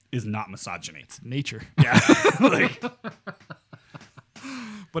chick is not misogyny. It's nature. Yeah. Like,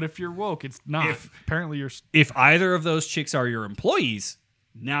 But if you're woke, it's not. Apparently, you're. If either of those chicks are your employees,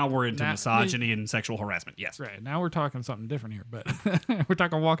 now we're into Now- misogyny and sexual harassment. Yes. Right now, we're talking something different here, but we're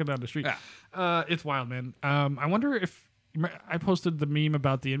talking walking down the street. Yeah. It's wild, man. I wonder if I posted the meme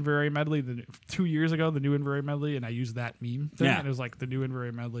about the Inverary medley 2 years ago, the new Inverary medley, and I used that meme thing. Yeah. And it was like the new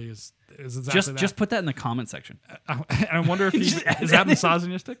Inverary medley is exactly Just that. just put that in the comment section. And I wonder if is that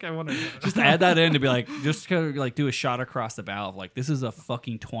misogynistic? I wonder. Just add that in to be like, just kind of like do a shot across the bow of like, this is a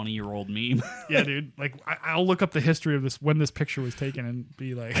fucking 20-year-old meme. Yeah, dude. Like I'll look up the history of this when this picture was taken and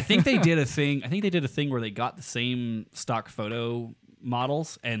be like, I think they did a thing. I think they did a thing where they got the same stock photo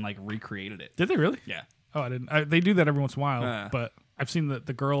models and like recreated it. did they really? Yeah. Oh, I didn't. They do that every once in a while, Uh. but I've seen the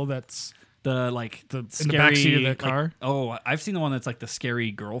girl that's The like in scary, the backseat of the like- car. oh, I've seen the one that's like the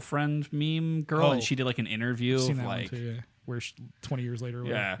scary girlfriend meme girl, Oh. and she did like an interview I've seen of that like, one too, yeah. Where 20 years later. Or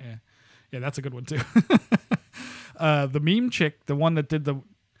Yeah. whatever. Yeah, that's a good one too. The meme chick, the one that did the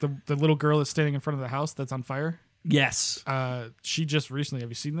little girl that's standing in front of the house that's on fire. yes, She just recently. Have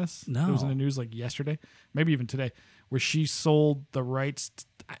you seen this? No. It was in the news like yesterday, maybe even today, where she sold the rights.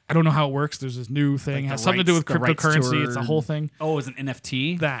 I don't know how it works. There's this new thing. Like It has the something to do with rights- the rights to cryptocurrency. It's a her- whole thing. oh, it's an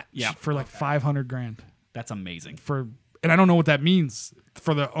NFT. That Yeah. for like $500,000 That's amazing. and I don't know what that means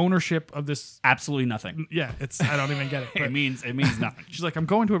for the ownership of this. Absolutely nothing. Yeah, I don't even get it. But It means nothing. she's like, I'm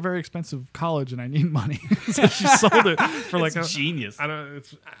going to a very expensive college and I need money, so she sold it for like It's genius.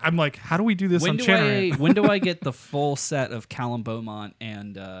 I'm like, how do we do this When on do Chanarant? when do I get the full set of Callum Beaumont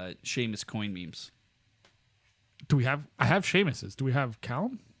and Seamus Coin memes? Do we have? I have Seamus's. Do we have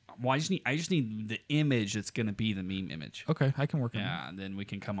Callum? Well, I just need the image that's going to be the meme image. Okay, I can work on Yeah, and then we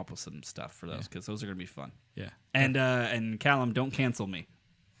can come up with some stuff for those because those are going to be fun. that. Yeah. And Callum, don't cancel me.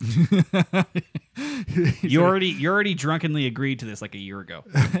 you already drunkenly agreed to this like a year ago.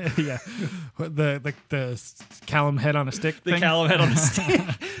 Yeah, the Callum head on a stick. The thing? Callum head on a stick,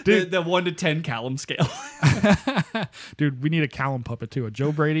 the 1 to 10 Callum scale. Dude, we need a Callum puppet too. A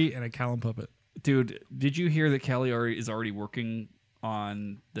Joe Brady and a Callum puppet. Dude, did you hear that Kelly is already working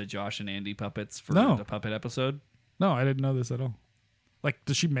on the Josh and Andy puppets for No. the puppet episode? No, I didn't know this at all. Like,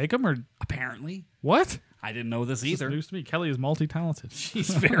 does she make them or Apparently, what? I didn't know this This is either. news to me. Kelly is multi-talented. She's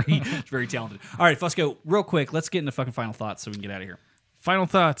very talented. All right, let's go real quick. Let's get into fucking final thoughts so we can get out of here. Final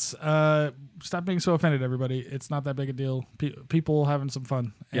thoughts. Stop being so offended, everybody. It's not that big a deal. People having some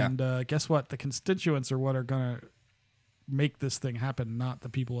fun. Yeah. And guess what? The constituents are what are going to make this thing happen, not the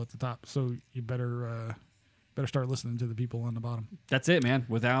people at the top. So you better start listening to the people on the bottom. That's it, man.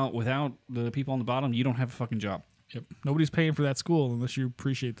 Without the people on the bottom, you don't have a fucking job. Yep. Nobody's paying for that school unless you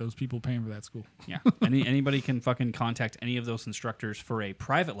appreciate those people paying for that school. Yeah. Anybody can fucking contact any of those instructors for a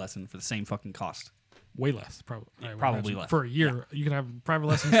private lesson for the same fucking cost. Way less, probably. I would probably imagine. less. For a year. You can have private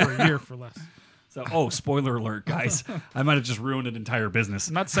lessons for a year for less. So, spoiler alert, guys. I might have just ruined an entire business.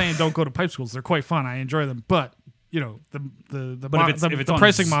 I'm not saying don't go to pipe schools. They're quite fun. I enjoy them. But, you know, the if it's on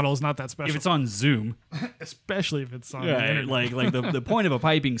pricing Z- model is not that special. If it's on Zoom, Especially if it's on the internet. like the point of a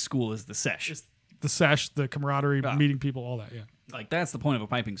piping school is the sesh. The sesh, the camaraderie, meeting people, all that, yeah. Like that's the point of a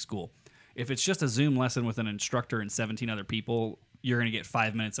piping school. If it's just a Zoom lesson with an instructor and 17 other people, you're going to get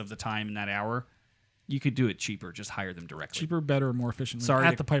 5 minutes of the time in that hour. You could do it cheaper. Just hire them directly. Cheaper, better, more efficiently. Sorry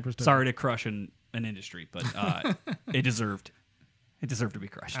at to, the Piper's Dozen. Sorry to crush an industry, but it deserved. It deserved to be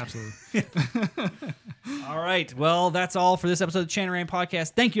crushed. Absolutely. All right. Well, that's all for this episode of the Chanarant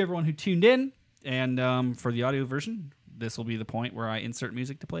Podcast. Thank you, everyone who tuned in. And for the audio version, this will be the point where I insert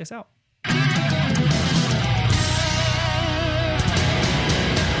music to play us out.